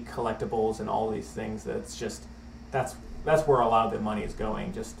movie collectibles and all these things. That's just that's where a lot of the money is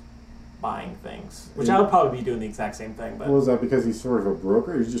going. Just buying things, which I would probably be doing the exact same thing. But Well, is that because he's sort of a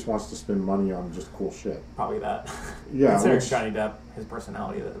broker? Or he just wants to spend money on just cool shit. probably that. Yeah, Considering which- Johnny Depp, his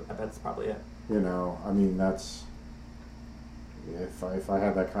personality, I bet that's probably it. You know, I mean, that's. If I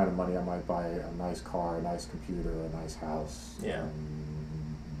had that kind of money, I might buy a nice car, a nice computer, a nice house, Yeah.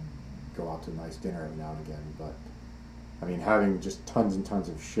 and go out to a nice dinner every now and again. But I mean, having just tons and tons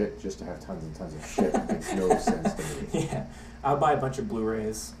of shit just to have tons and tons of shit makes no sense to me. Yeah, I'll buy a bunch of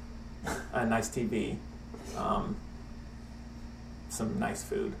Blu-rays, a nice TV, some nice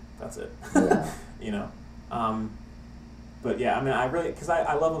food. That's it. Yeah. You know, but yeah, I mean, I really because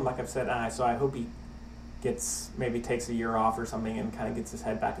I love him, like I've said, and so I hope he maybe takes a year off or something and kind of gets his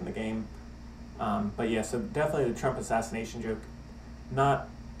head back in the game. But yeah, so definitely the Trump assassination joke.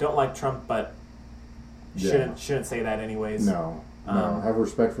 Don't like Trump, but Yeah. shouldn't say that anyways. No. Have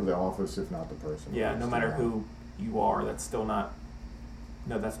respect for the office, if not the person. Yeah, no matter who you are, that's still not.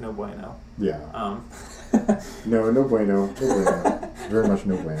 No, that's no bueno. Yeah. No, No bueno. No bueno. Very much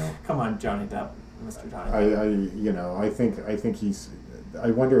no bueno. Come on, Johnny Depp, Mr. Johnny Depp. I think he's. I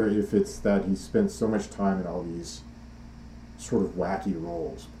wonder if it's that he spent so much time in all these sort of wacky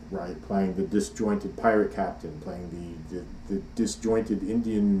roles, right? Playing the disjointed pirate captain, playing the disjointed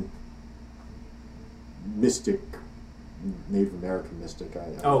Indian mystic, Native American mystic.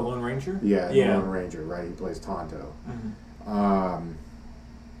 Lone Ranger? Yeah, Yeah. Lone Ranger, right? He plays Tonto. Mhm.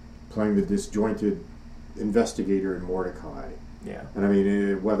 Playing the disjointed investigator in Mordecai. Yeah. And I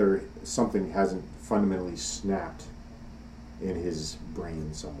mean, whether something hasn't fundamentally snapped in his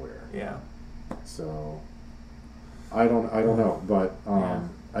brain somewhere. Yeah. So I don't know, but Yeah.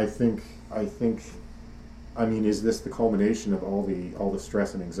 I think I mean, is this the culmination of all the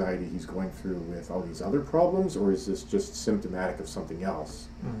stress and anxiety he's going through with all these other problems, or is this just symptomatic of something else?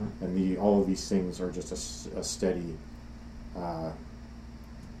 Mhm. And all of these things are just a steady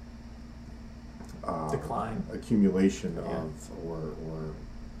Decline. accumulation Yeah. of or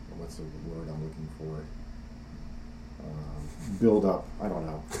what's the word I'm looking for? Build up. I don't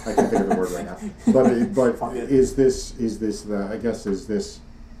know. I can't think of the word right now. But Fuck it. is this the? I guess is this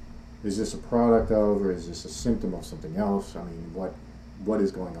a product of, or is this a symptom of something else? I mean, what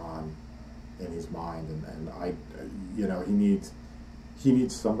is going on in his mind? And I, he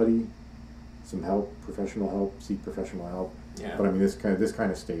needs somebody, some help, professional help. Seek professional help. Yeah. But I mean, this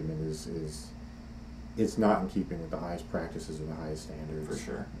kind of statement is it's not in keeping with the highest practices or the highest standards. For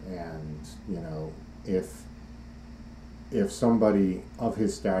sure. And if somebody of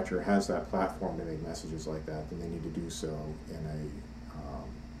his stature has that platform to make messages like that, then they need to do so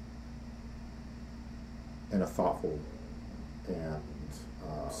in a thoughtful and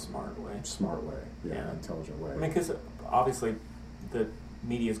Smart way. yeah, intelligent way. I mean, because obviously the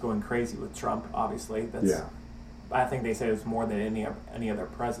media is going crazy with Trump. Obviously, that's. Yeah. I think they say it was more than any other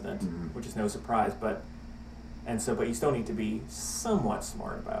president, Mhm. which is no surprise. But you still need to be somewhat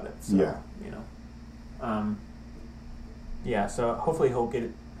smart about it. So, Yeah. You know. Yeah. So hopefully he'll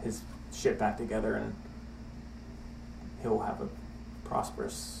get his shit back together and he'll have a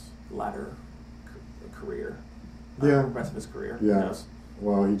prosperous latter career. Yeah. The rest of his career. Yeah. Who knows?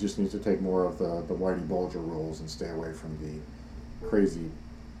 Well, he just needs to take more of the Whitey Bulger roles and stay away from the crazy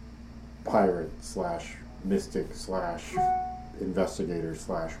pirate / mystic / investigator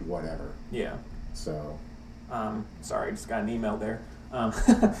 / whatever. Yeah. So, Sorry, I just got an email there.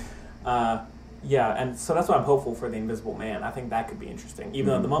 Yeah, and so that's why I'm hopeful for The Invisible Man. I think that could be interesting.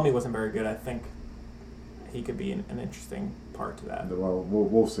 Even though The Mummy wasn't very good, I think he could be an interesting part to that. well,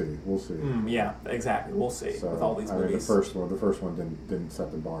 we'll see. We'll see. Yeah, exactly. We'll see So, with all these I mean, movies. the first one didn't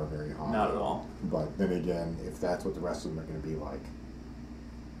set the bar very high. Not at all. But then again, if that's what the rest of them are going to be like,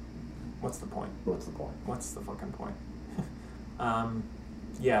 What's the point? what's the point? What's the fucking point?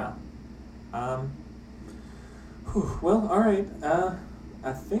 Yeah. Well, all right.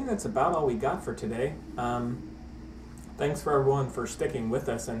 I think that's about all we got for today. Thanks for everyone for sticking with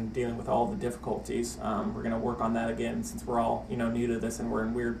us and dealing with all the difficulties. We're going to work on that again since we're all new to this and we're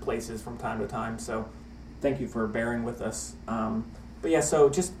in weird places from time to time. So thank you for bearing with us. But yeah, so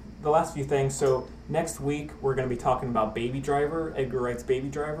just the last few things. So next week we're going to be talking about Baby Driver, Edgar Wright's Baby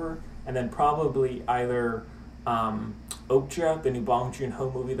Driver, and then probably either Okja, the new Bong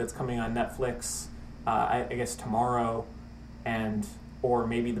Joon-ho movie that's coming on Netflix, I guess tomorrow, or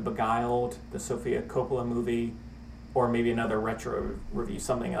maybe The Beguiled, the Sofia Coppola movie, or maybe another retro review,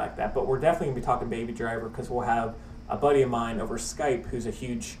 something like that. But we're definitely going to be talking Baby Driver because we'll have a buddy of mine over Skype who's a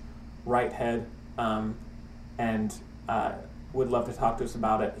huge right head and would love to talk to us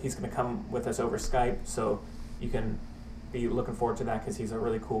about it. He's going to come with us over Skype, so you can be looking forward to that because he's a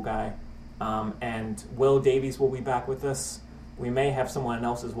really cool guy. And Will Davies will be back with us. We may have someone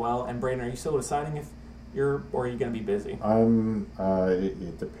else as well. And Brayden, are you still deciding if or are you going to be busy?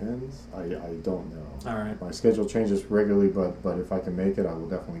 It depends. I don't know. All right. My schedule changes regularly, but if I can make it, I will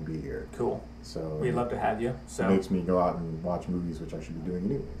definitely be here. Cool. So we'd love to have you. So it makes me go out and watch movies, which I should be doing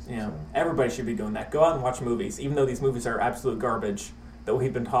anyways. Yeah. So. Everybody should be doing that. Go out and watch movies, even though these movies are absolute garbage that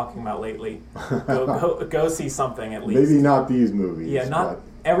we've been talking about lately. Go see something at least. Maybe not these movies. Yeah, not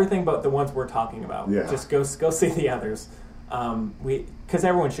everything but the ones we're talking about. Yeah. Just go see the others. Because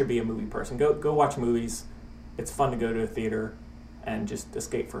everyone should be a movie person. Go watch movies. It's fun to go to a theater and just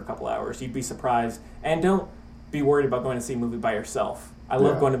escape for a couple hours. You'd be surprised. And don't be worried about going to see a movie by yourself. I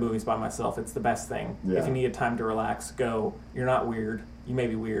love going to movies by myself. It's the best thing. Yeah. If you need a time to relax, go. You're not weird. You may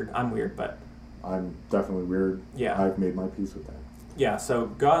be weird. I'm weird, but... I'm definitely weird. Yeah. I've made my peace with that. Yeah, so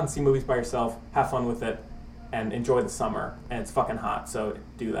go out and see movies by yourself, have fun with it, and enjoy the summer. And it's fucking hot, so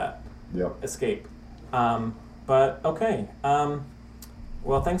do that. Yep. Escape. But, okay.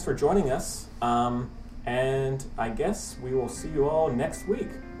 Well, thanks for joining us. And I guess we will see you all next week.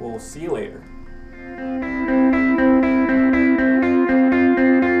 We'll see you later.